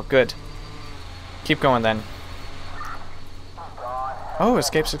lost visual. Good. Keep going then. Oh,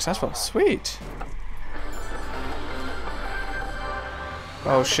 escape successful. Sweet.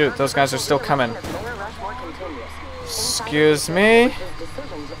 Oh shoot, those guys are still coming. Excuse me.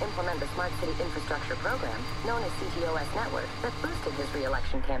 Decision to implement the Smart City Infrastructure Program, known as CTOS Network, that boosted his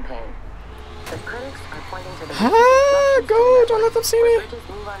re-election campaign. The critics are pointing to the go! Don't let them see me. Bridges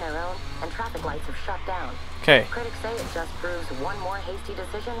move on their own, and traffic lights have shut down. Okay. Critics say it just proves one more hasty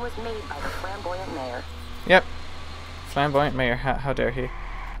decision was made by the flamboyant mayor. Yep. Flamboyant mayor. How dare he?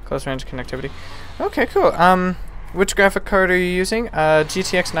 Close range connectivity. Okay, cool. Which graphic card are you using?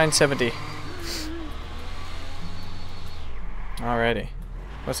 GTX 970. Alrighty.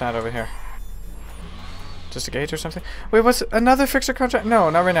 What's that over here? Just a gauge or something? Wait, what's another fixer contract? No,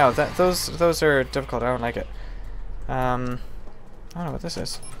 not right now. Those are difficult. I don't like it. I don't know what this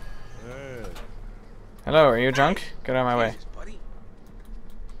is. Hello, are you drunk? Get out of my way.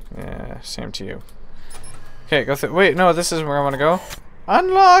 Yeah, same to you. Okay, go through. Wait, no, this isn't where I want to go.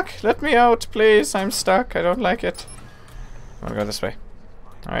 Unlock! Let me out, please. I'm stuck. I don't like it. I want to go this way.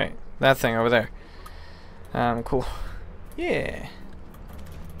 Alright, that thing over there. Cool. Yeah.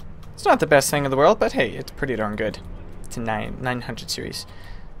 It's not the best thing in the world, but hey, it's pretty darn good. It's a 900 series.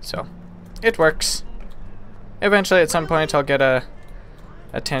 So, it works. Eventually, at some point, I'll get a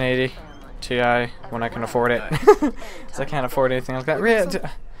 1080 Ti when I can afford it. Because I can't afford anything like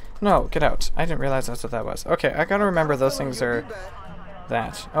that. No, get out. I didn't realize that's what that was. Okay, I gotta remember those things are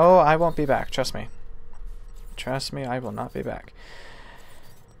that. Oh, I won't be back. Trust me. Trust me, I will not be back.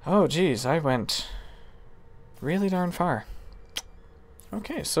 Oh, geez, I went really darn far.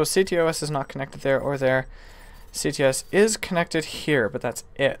 Okay, so CTOS is not connected there or there. CTS is connected here, but that's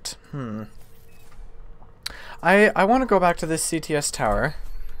it. I want to go back to this CTS tower,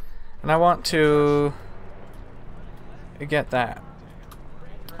 and I want to get that.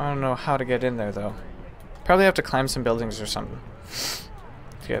 I don't know how to get in there, though. Probably have to climb some buildings or something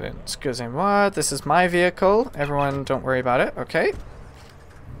to get in. Excusez-moi, this is my vehicle. Everyone, don't worry about it, okay?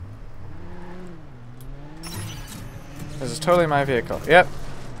 This is totally my vehicle. Yep.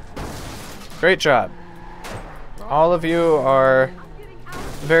 Great job. All of you are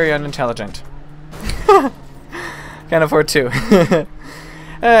very unintelligent. Can't afford to.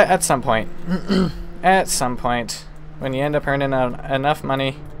 At some point. At some point. When you end up earning enough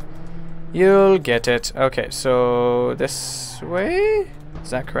money, you'll get it. Okay, so this way?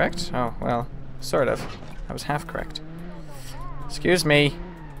 Is that correct? Oh, well, sort of. I was half correct. Excuse me.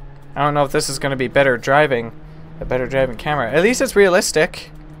 I don't know if this is going to be better driving. A better driving camera. At least it's realistic.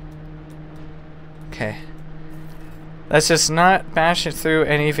 Okay. Let's just not bash it through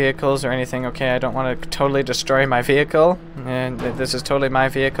any vehicles or anything, okay? I don't want to totally destroy my vehicle. And this is totally my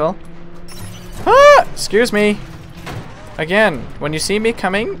vehicle. Ah! Excuse me. Again, when you see me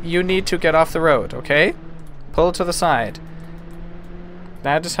coming, you need to get off the road, okay? Pull to the side.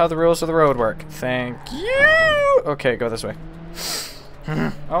 That is how the rules of the road work. Thank you! Okay, go this way.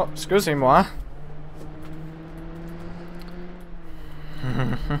 Oh, excusez-moi.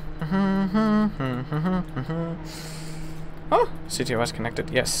 Oh, CTOS connected.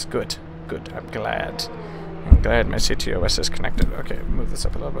 Yes, good. Good. I'm glad. I'm glad my CTOS is connected. Okay, move this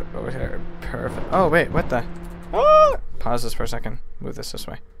up a little bit over here. Perfect. Oh, wait, what the? Ah! Pause this for a second. Move this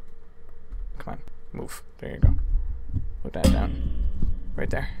way. Come on. Move. There you go. Move that down. Right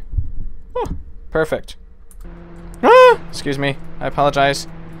there. Oh, perfect. Ah! Excuse me. I apologize.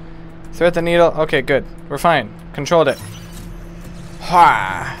 Thread the needle. Okay, good. We're fine. Controlled it.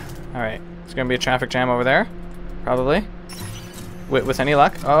 Ha! Alright. There's gonna be a traffic jam over there. Probably. With any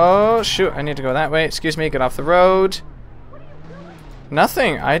luck. Oh, shoot. I need to go that way. Excuse me. Get off the road.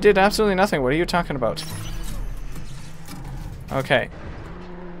 Nothing. I did absolutely nothing. What are you talking about? Okay.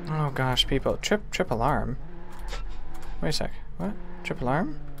 Oh, gosh, people. Trip alarm? Wait a sec. What? Trip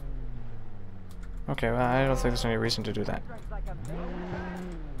alarm? Okay, well, I don't think there's any reason to do that.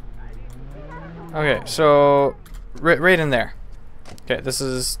 Okay, so... right in there. Okay, this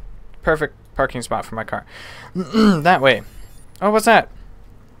is perfect parking spot for my car. That way. Oh, what's that?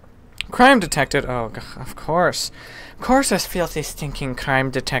 Crime detected. Oh, God, of course. Of course there's filthy, stinking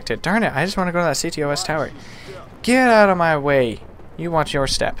crime detected. Darn it, I just want to go to that CTOS tower. Get out of my way. You watch your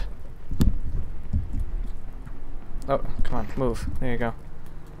step. Oh, come on, move. There you go.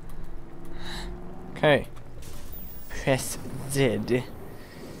 Okay. Press Z.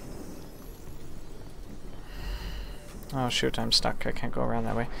 Oh shoot, I'm stuck. I can't go around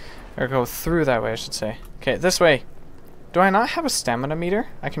that way. Or go through that way, I should say. Okay, this way. Do I not have a stamina meter?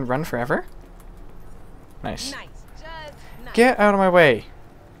 I can run forever? Nice. Get out of my way.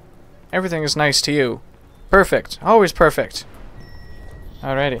 Everything is nice to you. Perfect. Always perfect.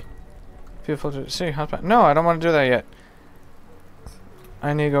 Alrighty. Beautiful to see. Hotspot. No, I don't want to do that yet.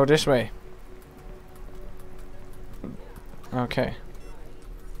 I need to go this way. Okay.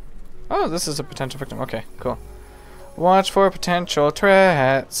 Oh, this is a potential victim. Okay, cool. Watch for potential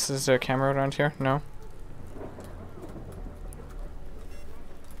threats. Is there a camera around here? No.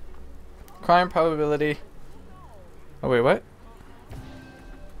 Crime probability. Oh wait, what?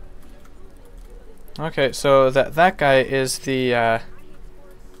 Okay, so that guy is the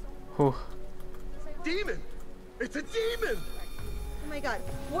who? Demon! It's a demon! Oh my god,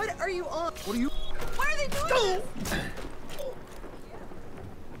 what are you on? What are you? Why are they doing this?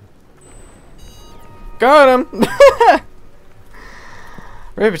 Got him!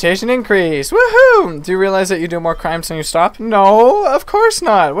 Reputation increase! Woohoo! Do you realize that you do more crimes than you stop? No, of course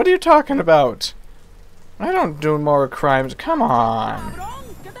not. What are you talking about? I don't do more crimes. Come on.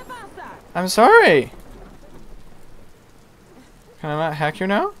 I'm sorry. Can I not hack you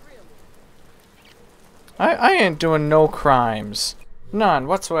now? I ain't doing no crimes. None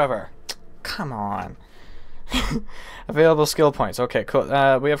whatsoever. Come on. Available skill points. Okay, cool.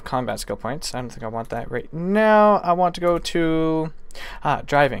 We have combat skill points. I don't think I want that right now. I want to go to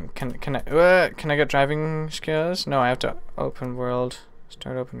driving. Can I get driving skills? No, I have to open world.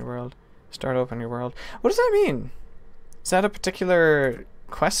 Start open your world. Start open your world. What does that mean? Is that a particular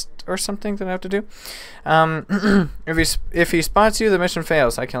quest or something that I have to do? If he spots you, the mission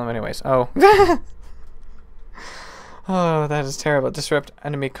fails. I kill him anyways. Oh. Oh, that is terrible. Disrupt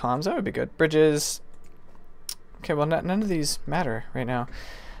enemy comms. That would be good. Bridges. Okay, well, none of these matter right now.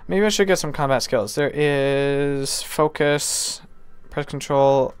 Maybe I should get some combat skills. There is focus, press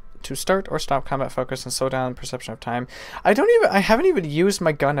control to start or stop combat focus, and slow down perception of time. I haven't even used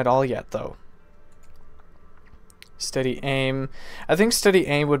my gun at all yet, though. Steady aim. I think steady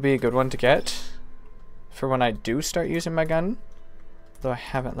aim would be a good one to get for when I do start using my gun. Though I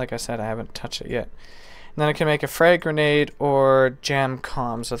haven't, like I said, I haven't touched it yet. And then I can make a frag grenade or jam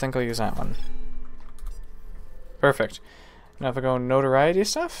comms. I think I'll use that one. Perfect. Now if I go notoriety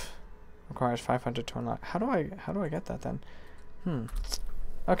stuff, requires 500 to unlock. How do I get that then?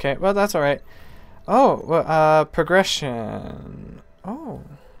 Okay, well that's all right. Oh, well, progression. Oh,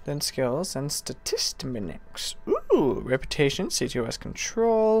 then skills and statistics. Ooh, reputation, CTOS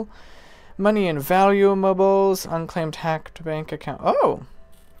control, money and valuables, unclaimed hacked bank account. Oh,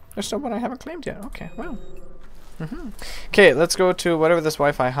 there's still one I haven't claimed yet. Okay, well. Okay, let's go to whatever this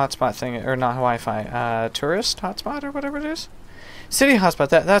Wi-Fi hotspot thing, or not Wi-Fi, tourist hotspot or whatever it is. City hotspot.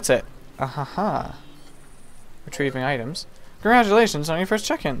 That's it. Ahaha. Retrieving items. Congratulations on your first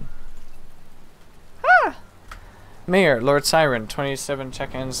check-in. Ah! Mayor, Lord Siren, 27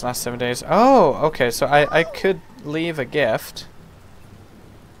 check-ins last 7 days. Oh, okay, so I could leave a gift.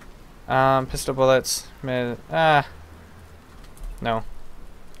 Pistol bullets. No.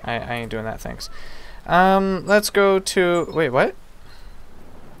 I ain't doing that, thanks. Let's go to... Wait, what?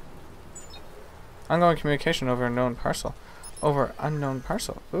 Ongoing communication over unknown parcel. Over unknown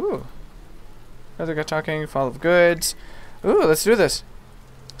parcel. Ooh. Other guy talking, fall of goods. Ooh, let's do this.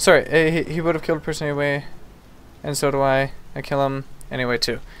 Sorry, he would have killed a person anyway. And so do I. I kill him anyway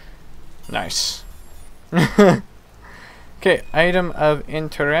too. Nice. Okay, item of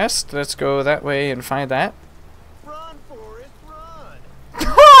interest. Let's go that way and find that. Run, Forrest, run!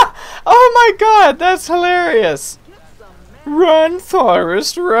 Oh my god, that's hilarious! Run,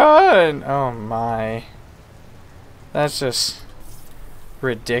 Forrest, run! Oh my. That's just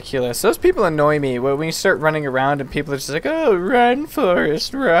ridiculous. Those people annoy me when you start running around and people are just like, oh, run,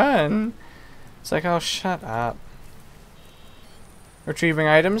 Forrest, run. It's like, oh, shut up. Retrieving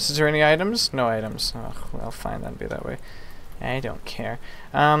items? Is there any items? No items. Oh, well, fine, that'll be that way. I don't care.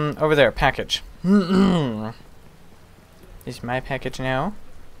 Over there, package. Is my package now?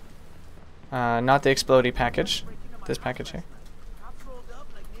 Not the explodey package. This package here.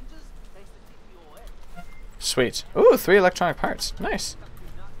 Sweet. Ooh, 3 electronic parts. Nice.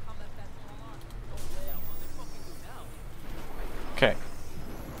 Okay.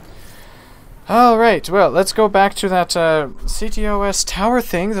 Alright, well, let's go back to that CTOS tower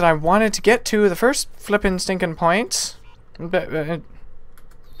thing that I wanted to get to the first flippin' stinking point. In the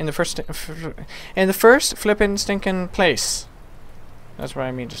first flippin' stinking place. That's what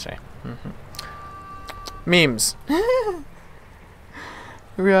I mean to say. Memes.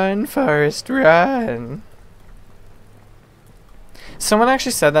 Run, Forrest, run. Someone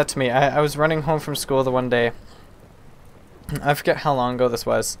actually said that to me. I was running home from school the one day. I forget how long ago this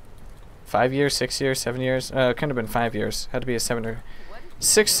was. 5 years, 6 years, 7 years? It couldn't have been 5 years. Had to be a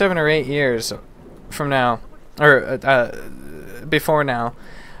 6, 7, or 8 years from now. Or, before now.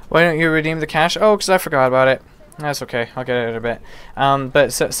 Why don't you redeem the cash? Oh, because I forgot about it. That's okay. I'll get it in a bit.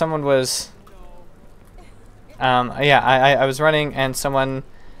 But someone was... yeah, I was running and someone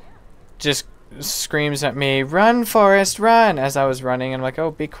just screams at me, "Run, Forrest, run!" as I was running. I'm like,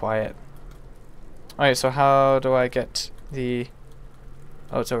 oh, be quiet. Alright, so how do I get the...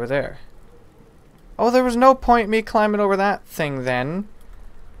 Oh, it's over there. Oh, there was no point me climbing over that thing then.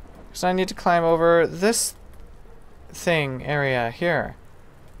 Because I need to climb over this thing area here.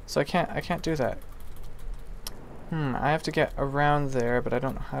 So I can't do that. I have to get around there, but I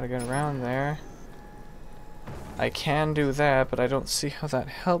don't know how to get around there. I can do that, but I don't see how that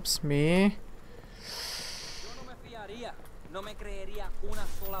helps me.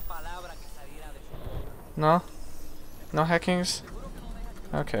 No? No hackings?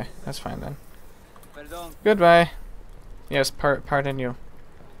 Okay, that's fine then. Goodbye. Yes, pardon you.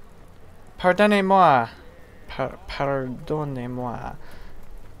 Pardonnez-moi. Pardonnez-moi.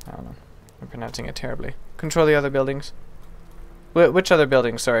 I don't know. I'm pronouncing it terribly. Control the other buildings. Which other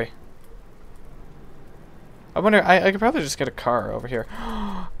buildings? Sorry. I wonder, I could probably just get a car over here.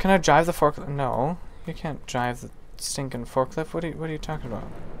 Can I drive the forklift? No, you can't drive the stinking forklift. What are you talking about?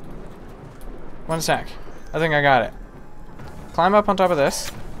 One sec. I think I got it. Climb up on top of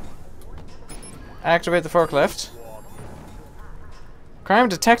this. Activate the forklift. Crime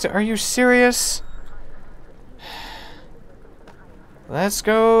detected. Are you serious? Let's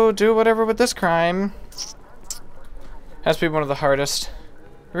go do whatever with this crime. Has to be one of the hardest.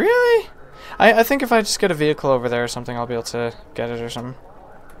 Really? I think if I just get a vehicle over there or something, I'll be able to get it or something.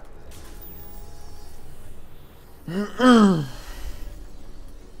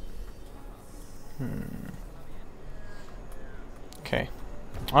 Okay.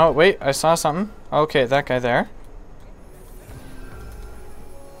 Oh, wait, I saw something. Okay, that guy there.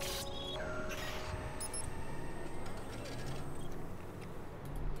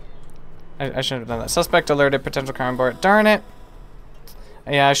 I shouldn't have done that. Suspect alerted, potential crime board. Darn it!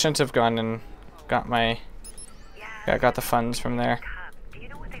 Yeah, I shouldn't have gone and got my... Yeah, I got the funds from there. Do you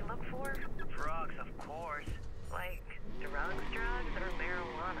know what they look for? Drugs, of course. Like, drugs or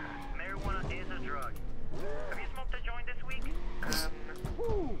marijuana? Marijuana is a drug. Have you smoked a joint this week?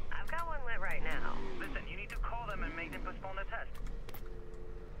 I've got one lit right now. Listen, you need to call them and make them postpone the test.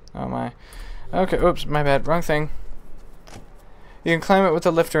 Oh my. Okay, oops, my bad. Wrong thing. You can climb it with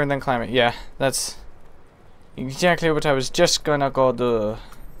the lifter and then climb it. Yeah, that's exactly what I was just gonna go do.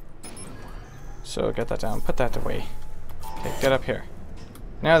 So get that down. Put that away. Okay, get up here.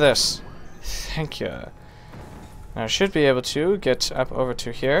 Now this. Thank you. Now I should be able to get up over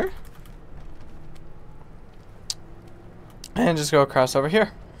to here. And just go across over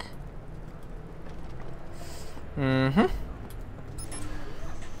here.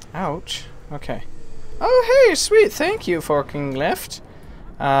 Ouch. Okay. Oh, hey, sweet. Thank you, forking left.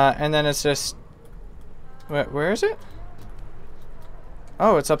 And then it's just... Where is it?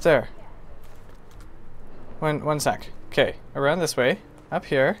 Oh, it's up there. One sec. Okay, around this way. Up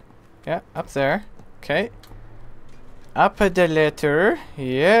here. Yeah, up there. Okay. Up the letter.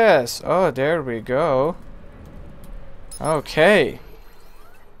 Yes. Oh, there we go. Okay.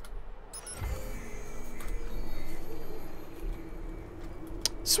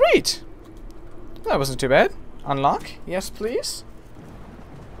 Sweet. That wasn't too bad. Unlock. Yes, please.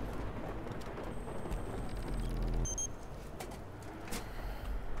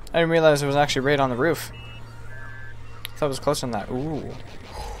 I didn't realize it was actually right on the roof. I thought it was closer than that. Ooh.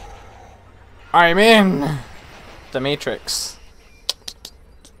 I'm in the Matrix.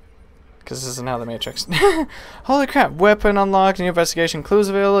 Because this isn't how the Matrix. Holy crap. Weapon unlocked, new investigation clues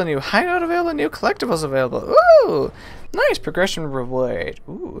available, new hideout available, new collectibles available. Ooh. Nice. Progression reward.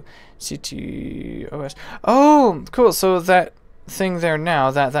 Ooh. CTOS. Oh, cool. So that thing there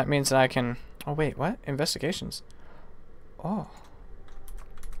now, that means that I can... Oh, wait. What? Investigations. Oh.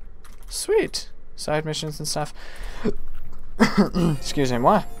 Sweet. Side missions and stuff. Excuse me.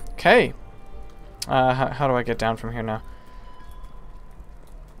 What? Okay. How do I get down from here now?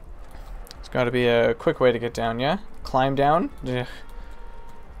 There's got to be a quick way to get down, yeah? Climb down? Ugh.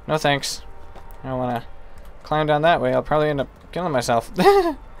 No thanks. I don't want to climb down that way. I'll probably end up killing myself.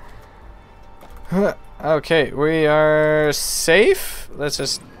 Okay, we are safe. Let's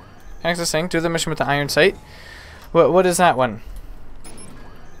just hack this thing. Do the mission with the iron sight. What is that one?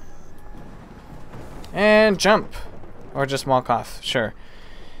 And jump. Or just walk off. Sure.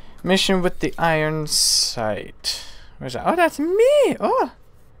 Mission with the iron sight. Where's that? Oh, that's me! Oh!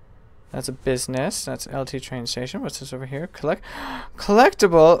 That's a business. That's LT train station. What's this over here?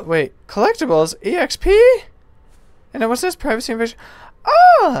 Collectible. Wait. Collectibles? EXP? And then what's this? Privacy invasion?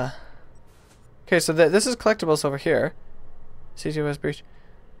 Ah! Okay, so this is collectibles over here. CTOS breach.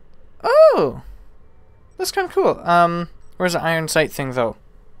 Oh! That's kind of cool. Where's the iron sight thing, though?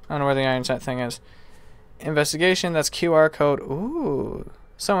 I don't know where the iron sight thing is. Investigation. That's QR code. Ooh.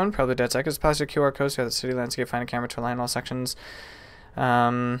 Someone, probably DedSec, has posted QR codes throughout the city landscape. Find a camera to align all sections.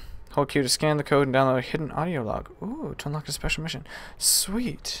 Hold Q to scan the code and download a hidden audio log. Ooh, to unlock a special mission.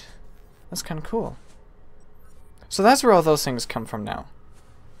 Sweet. That's kind of cool. So that's where all those things come from now.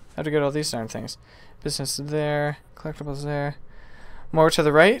 How to get all these darn things. Business there. Collectibles there. More to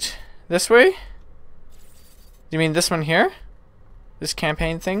the right. This way? You mean this one here? This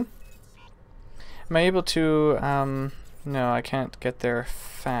campaign thing? Am I able to, no, I can't get there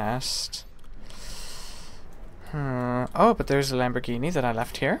fast. Oh, but there's a Lamborghini that I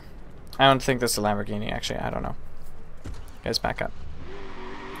left here. I don't think this is a Lamborghini, actually. I don't know. Guys, back up.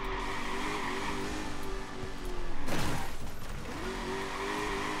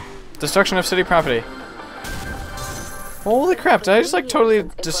 Destruction of city property. Holy crap, did I just like totally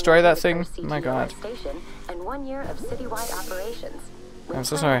destroy that thing? Oh my god. And 1 year of citywide operations. I'm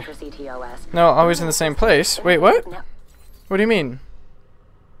so sorry. No, always in the same place. Wait, what? What do you mean?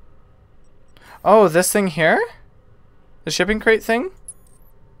 Oh, this thing here? The shipping crate thing?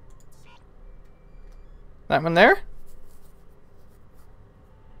 That one there?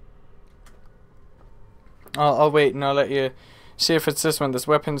 I'll wait and I'll let you see if it's this one, this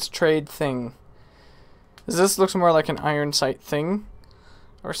weapons trade thing. Does this look more like an iron sight thing?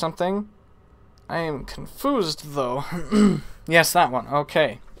 Or something? I am confused though. Yes, that one.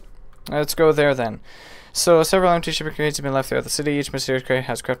 Okay. Let's go there then. So, several empty shipping crates have been left throughout the city. Each mysterious crate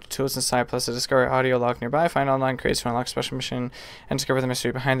has crafted tools inside, plus a discovery audio log nearby. Find online crates to unlock a special mission and discover the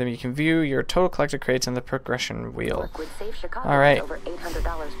mystery behind them. You can view your total collected crates in the progression wheel. Alright. Over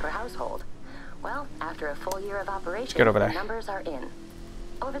 $800 per household. Well, after a full year of operation, let's get over there. The numbers are in.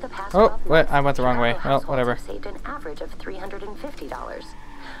 Over the past oh, wait, I went the wrong way. Well, whatever. Saved an average of $350.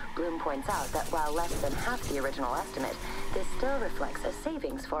 Bloom points out that while less than half the original estimate, this still reflects a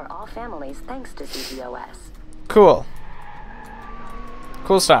savings for all families thanks to CTOS. Cool.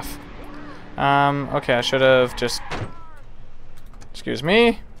 Cool stuff. Okay, I should have just... Excuse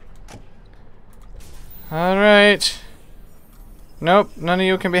me. Alright. Nope, none of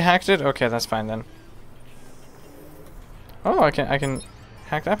you can be hacked it? Okay, that's fine then. Oh, I can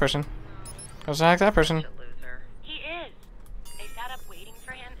hack that person. I'll hack that person.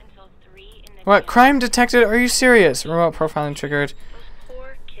 What? Crime detected? Are you serious? Remote profiling triggered.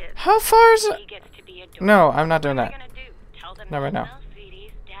 How far is it? No, I'm not doing that. Not right now.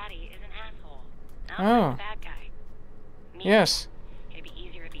 Oh. Yes.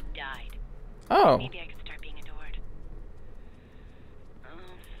 Oh.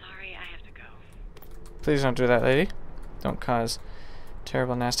 Please don't do that, lady. Don't cause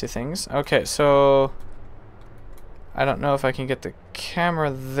terrible, nasty things. Okay, so... I don't know if I can get the camera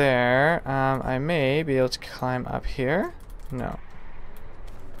there. I may be able to climb up here. No.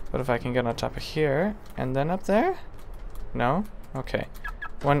 What if I can get on top of here and then up there? No? Okay.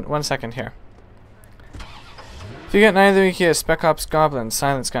 One second here. If you get neither, you get Spec Ops Goblin,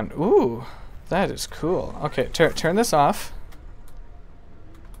 Silence Gun. Ooh, that is cool. Okay, turn this off.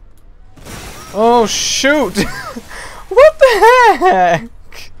 Oh, shoot! What the heck?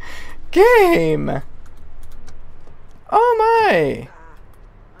 Game! Oh my!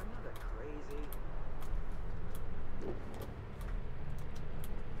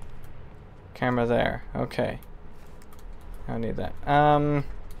 Camera there. Okay. I don't need that. I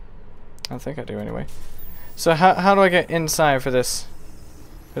don't think I do anyway. So how do I get inside for this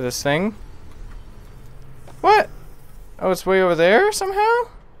thing? What? Oh, it's way over there somehow?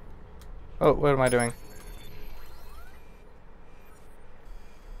 Oh, what am I doing?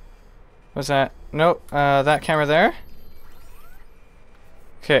 What's that? Nope. That camera there?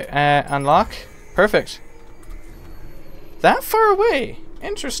 Okay, unlock. Perfect. That far away.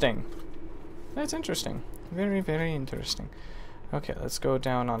 Interesting. That's interesting. Very, very interesting. Okay, let's go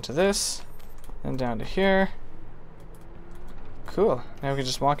down onto this. Then down to here. Cool. Now we can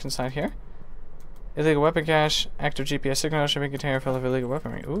just walk inside here. Illegal weapon cache. Active GPS signal. Shipping container full of illegal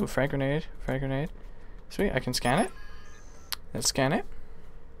weaponry. Ooh, frag grenade. Frag grenade. Sweet, I can scan it. Let's scan it.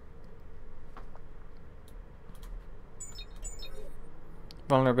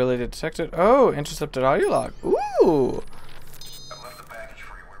 Vulnerability detected. Oh, intercepted audio log. Ooh! I left the package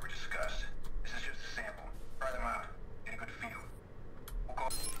for you where we discussed. This is just a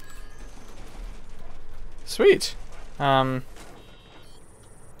Sweet.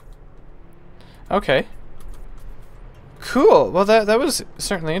 Okay. Cool. Well, that was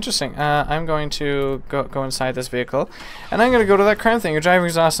certainly interesting. I'm going to go inside this vehicle, and I'm going to go to that crime thing. Your driving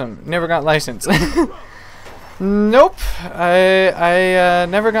is awesome. Never got license. Nope. I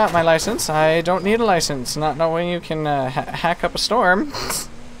never got my license. I don't need a license. Not when you can hack up a storm.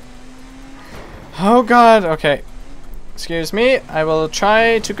 Oh God. Okay. Excuse me. I will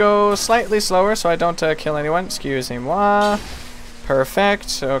try to go slightly slower so I don't kill anyone. Excusez-moi.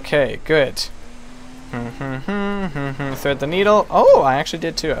 Perfect. Okay. Good. Thread the needle. Oh, I actually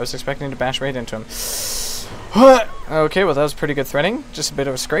did too. I was expecting to bash right into him. Okay, well that was pretty good threading. Just a bit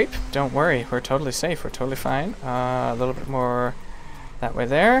of a scrape. Don't worry, we're totally safe. We're totally fine. A little bit more that way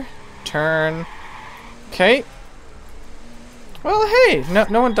there. Turn. Okay. Well, hey,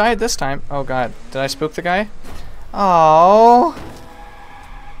 no one died this time. Oh God, did I spook the guy? Oh,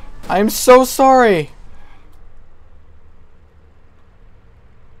 I'm so sorry.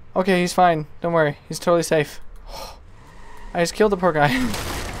 Okay, he's fine. Don't worry. He's totally safe. I just killed the poor guy.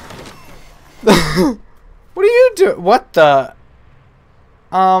 What are you doing? What the?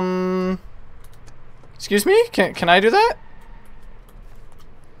 Excuse me? Can I do that?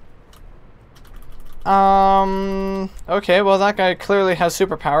 Okay, well that guy clearly has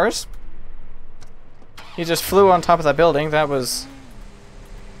superpowers. He just flew on top of that building. That was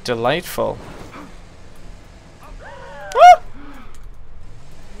delightful.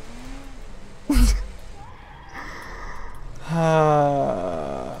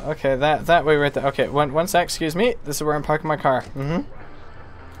 Okay, that way right there. Okay, one sec, excuse me. This is where I'm parking my car.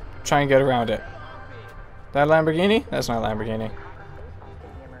 Try and get around it. That Lamborghini? That's not a Lamborghini.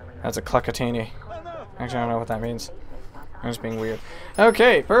 That's a Cluckatini. Actually, I don't know what that means. I'm just being weird.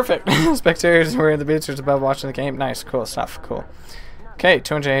 Okay, perfect. Spectators were in the bleachers above watching the game. Nice, cool stuff. Cool. Okay,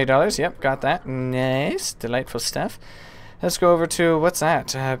 $280. Yep, got that. Nice, delightful stuff. Let's go over to what's that?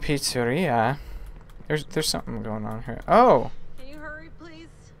 Pizzeria. There's something going on here. Oh. Can you hurry, please?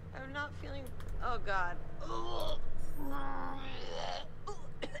 I'm not feeling. Oh God.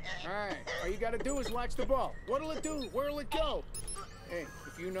 Alright, all you gotta do is watch the ball. What'll it do? Where'll it go? Hey,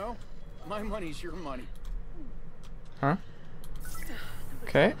 if you know, my money's your money. Huh?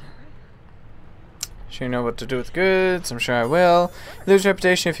 Okay. Sure you know what to do with goods. I'm sure I will. You lose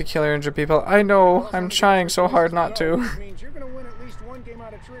reputation if you kill or injure people. I know. I'm trying so hard not to.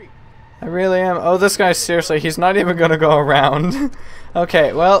 I really am. Oh, this guy, seriously, he's not even gonna go around.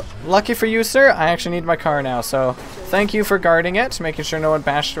 Okay, well, lucky for you, sir, I actually need my car now, so thank you for guarding it, making sure no one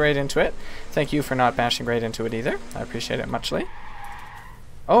bashed right into it. Thank you for not bashing right into it either. I appreciate it muchly.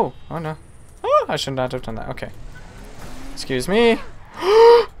 Oh no. Oh, I should not have done that. Okay. Excuse me.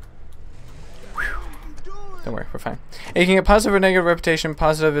 Don't worry, we're fine. You can get positive or negative reputation.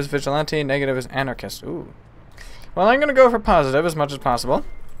 Positive is vigilante, negative is anarchist. Ooh. Well, I'm gonna go for positive as much as possible.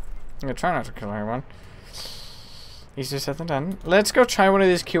 I'm gonna try not to kill everyone. Easier said than done. Let's go try one of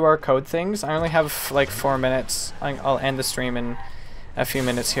these QR code things. I only have like 4 minutes. I'll end the stream in a few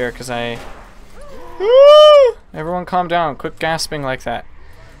minutes here because everyone calm down. Quit gasping like that.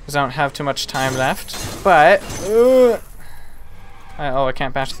 Because I don't have too much time left. But oh, I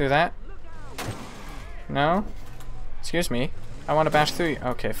can't bash through that. No? Excuse me. I want to bash through you.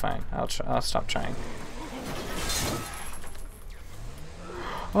 Okay, fine. I'll stop trying.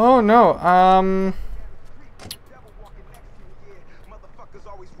 Oh no,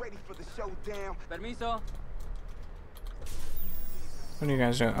 What are you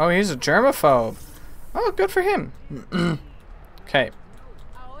guys doing? Oh, he's a germaphobe. Oh, good for him. Okay.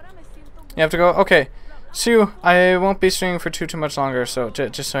 You have to go. Okay. Sue, I won't be streaming for too much longer, so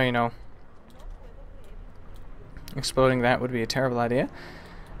just so you know. Exploding that would be a terrible idea.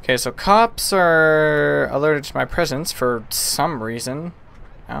 Okay, so cops are alerted to my presence for some reason.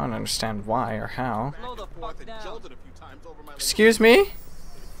 I don't understand why or how. Excuse me?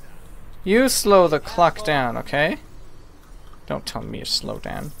 You slow the clock down, okay? Don't tell me to slow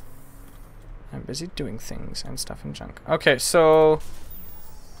down. I'm busy doing things and stuff and junk. Okay, so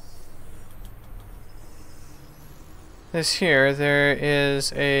this here, there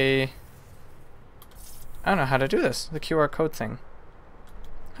is a... I don't know how to do this. The QR code thing.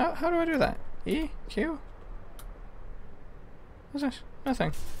 How do I do that? E? Q? What's this?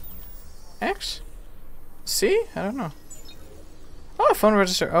 Nothing. X? C? I don't know. Oh, phone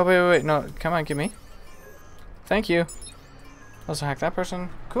register. Oh, wait. No, come on, give me. Thank you. Also hack that person.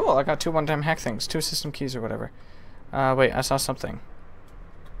 Cool, I got 2 one-time hack things. 2 system keys or whatever. Wait, I saw something.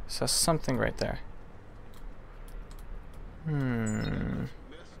 I saw something right there.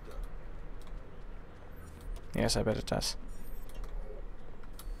 Yes, I bet it does.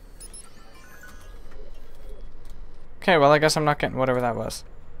 Okay, well I guess I'm not getting whatever that was.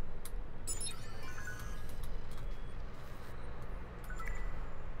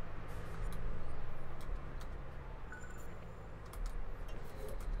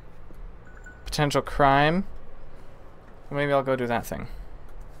 Potential crime. Well, maybe I'll go do that thing.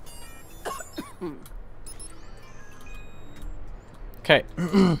 Okay.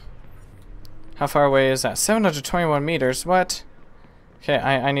 How far away is that? 721 meters. What? Okay,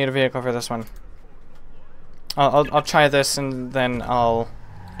 I need a vehicle for this one. I'll try this and then I'll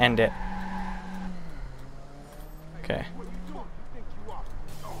end it. Okay.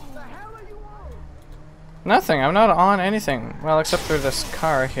 Nothing. I'm not on anything. Well, except for this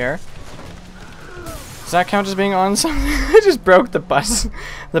car here. Does that count as being on something? I just broke the bus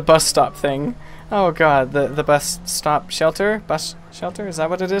stop thing. Oh god, the bus stop shelter? Bus shelter? Is that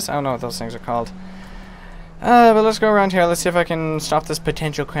what it is? I don't know what those things are called. But let's go around here. Let's see if I can stop this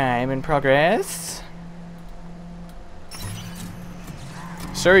potential crime in progress.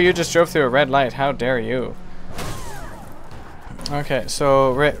 Sir, you just drove through a red light. How dare you? Okay,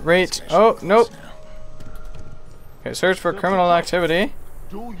 so rate. Oh, nope. Okay, search for criminal activity.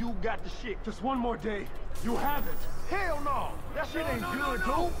 Do you got the shit? Just one more day. You have it. Hell no. That shit ain't good,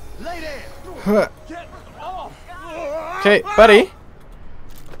 dude. Lay there. Get off. Okay, buddy.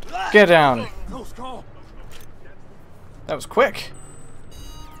 Get down. That was quick.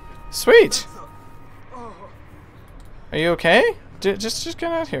 Sweet. Are you okay? Just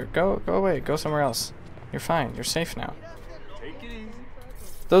get out here. Go away. Go somewhere else. You're fine. You're safe now.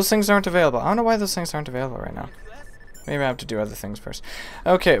 Those things aren't available. I don't know why those things aren't available right now. Maybe I have to do other things first.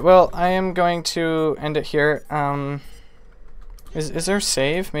 Okay, well, I am going to end it here. Is there a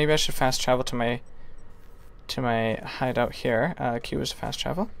save? Maybe I should fast travel to my hideout here. Q is fast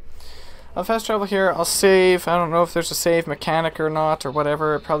travel. I'll fast travel here. I'll save. I don't know if there's a save mechanic or not or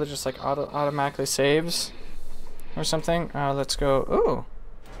whatever. It probably just like automatically saves or something. Let's go. Ooh,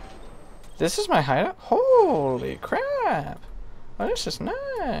 this is my hideout. Holy crap! Oh, this is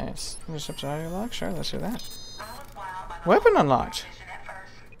nice. Just audio lock. Sure, let's do that. Weapon unlocked.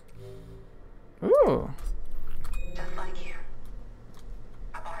 Ooh. Just like you.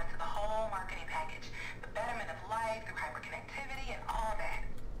 I bought into the whole marketing package. The betterment of life through hyperconnectivity and all that.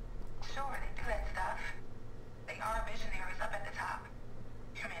 Sure, they do that stuff. They are visionaries up at the top.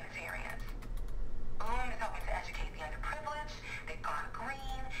 Humanitarians. Bloom is helping to educate the underprivileged. They've gone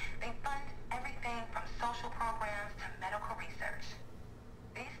green. They fund everything from social programs to medical research.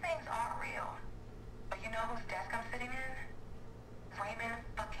 These things are real. But you know whose desk I'm sitting in? Raymond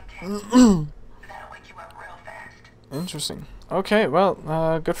fucking King. That'll wake you up real fast. Interesting. Okay,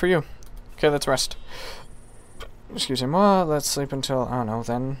 well, good for you. Okay, let's rest. Excuse me. Well, let's sleep until, I don't know,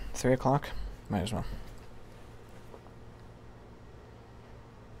 then 3 o'clock. Might as well.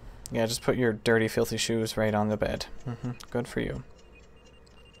 Yeah, just put your dirty, filthy shoes right on the bed. Good for you.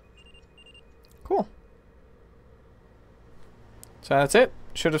 Cool. So that's it.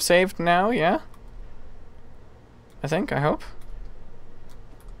 Should have saved now, yeah? I think, I hope.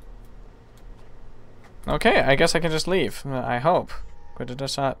 Okay, I guess I can just leave. I hope. Go to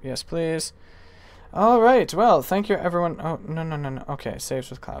desktop. Yes, please. Alright, well, thank you everyone. Oh, no. Okay,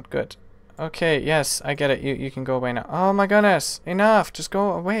 saves with cloud. Good. Okay, yes, I get it. You can go away now. Oh my goodness. Enough. Just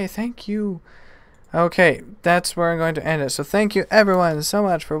go away. Thank you. Okay, that's where I'm going to end it. So thank you everyone so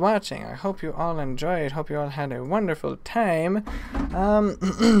much for watching. I hope you all enjoyed. Hope you all had a wonderful time.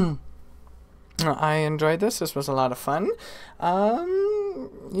 I enjoyed this. This was a lot of fun.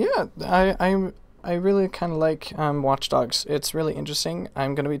 Yeah, I really kind of like Watch Dogs. It's really interesting.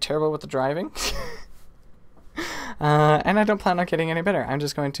 I'm going to be terrible with the driving. And I don't plan on getting any better. I'm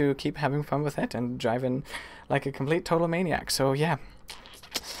just going to keep having fun with it and driving like a complete total maniac. So yeah.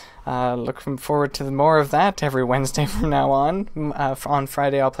 Looking forward to more of that every Wednesday from now on. On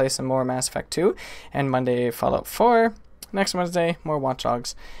Friday I'll play some more Mass Effect 2. And Monday Fallout 4. Next Wednesday, more Watch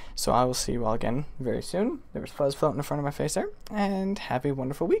Dogs. So I will see you all again very soon. There was fuzz floating in front of my face there. And have a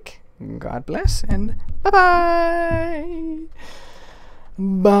wonderful week. God bless and bye-bye.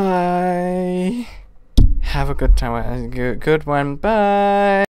 Bye. Have a good time. Good one. Bye.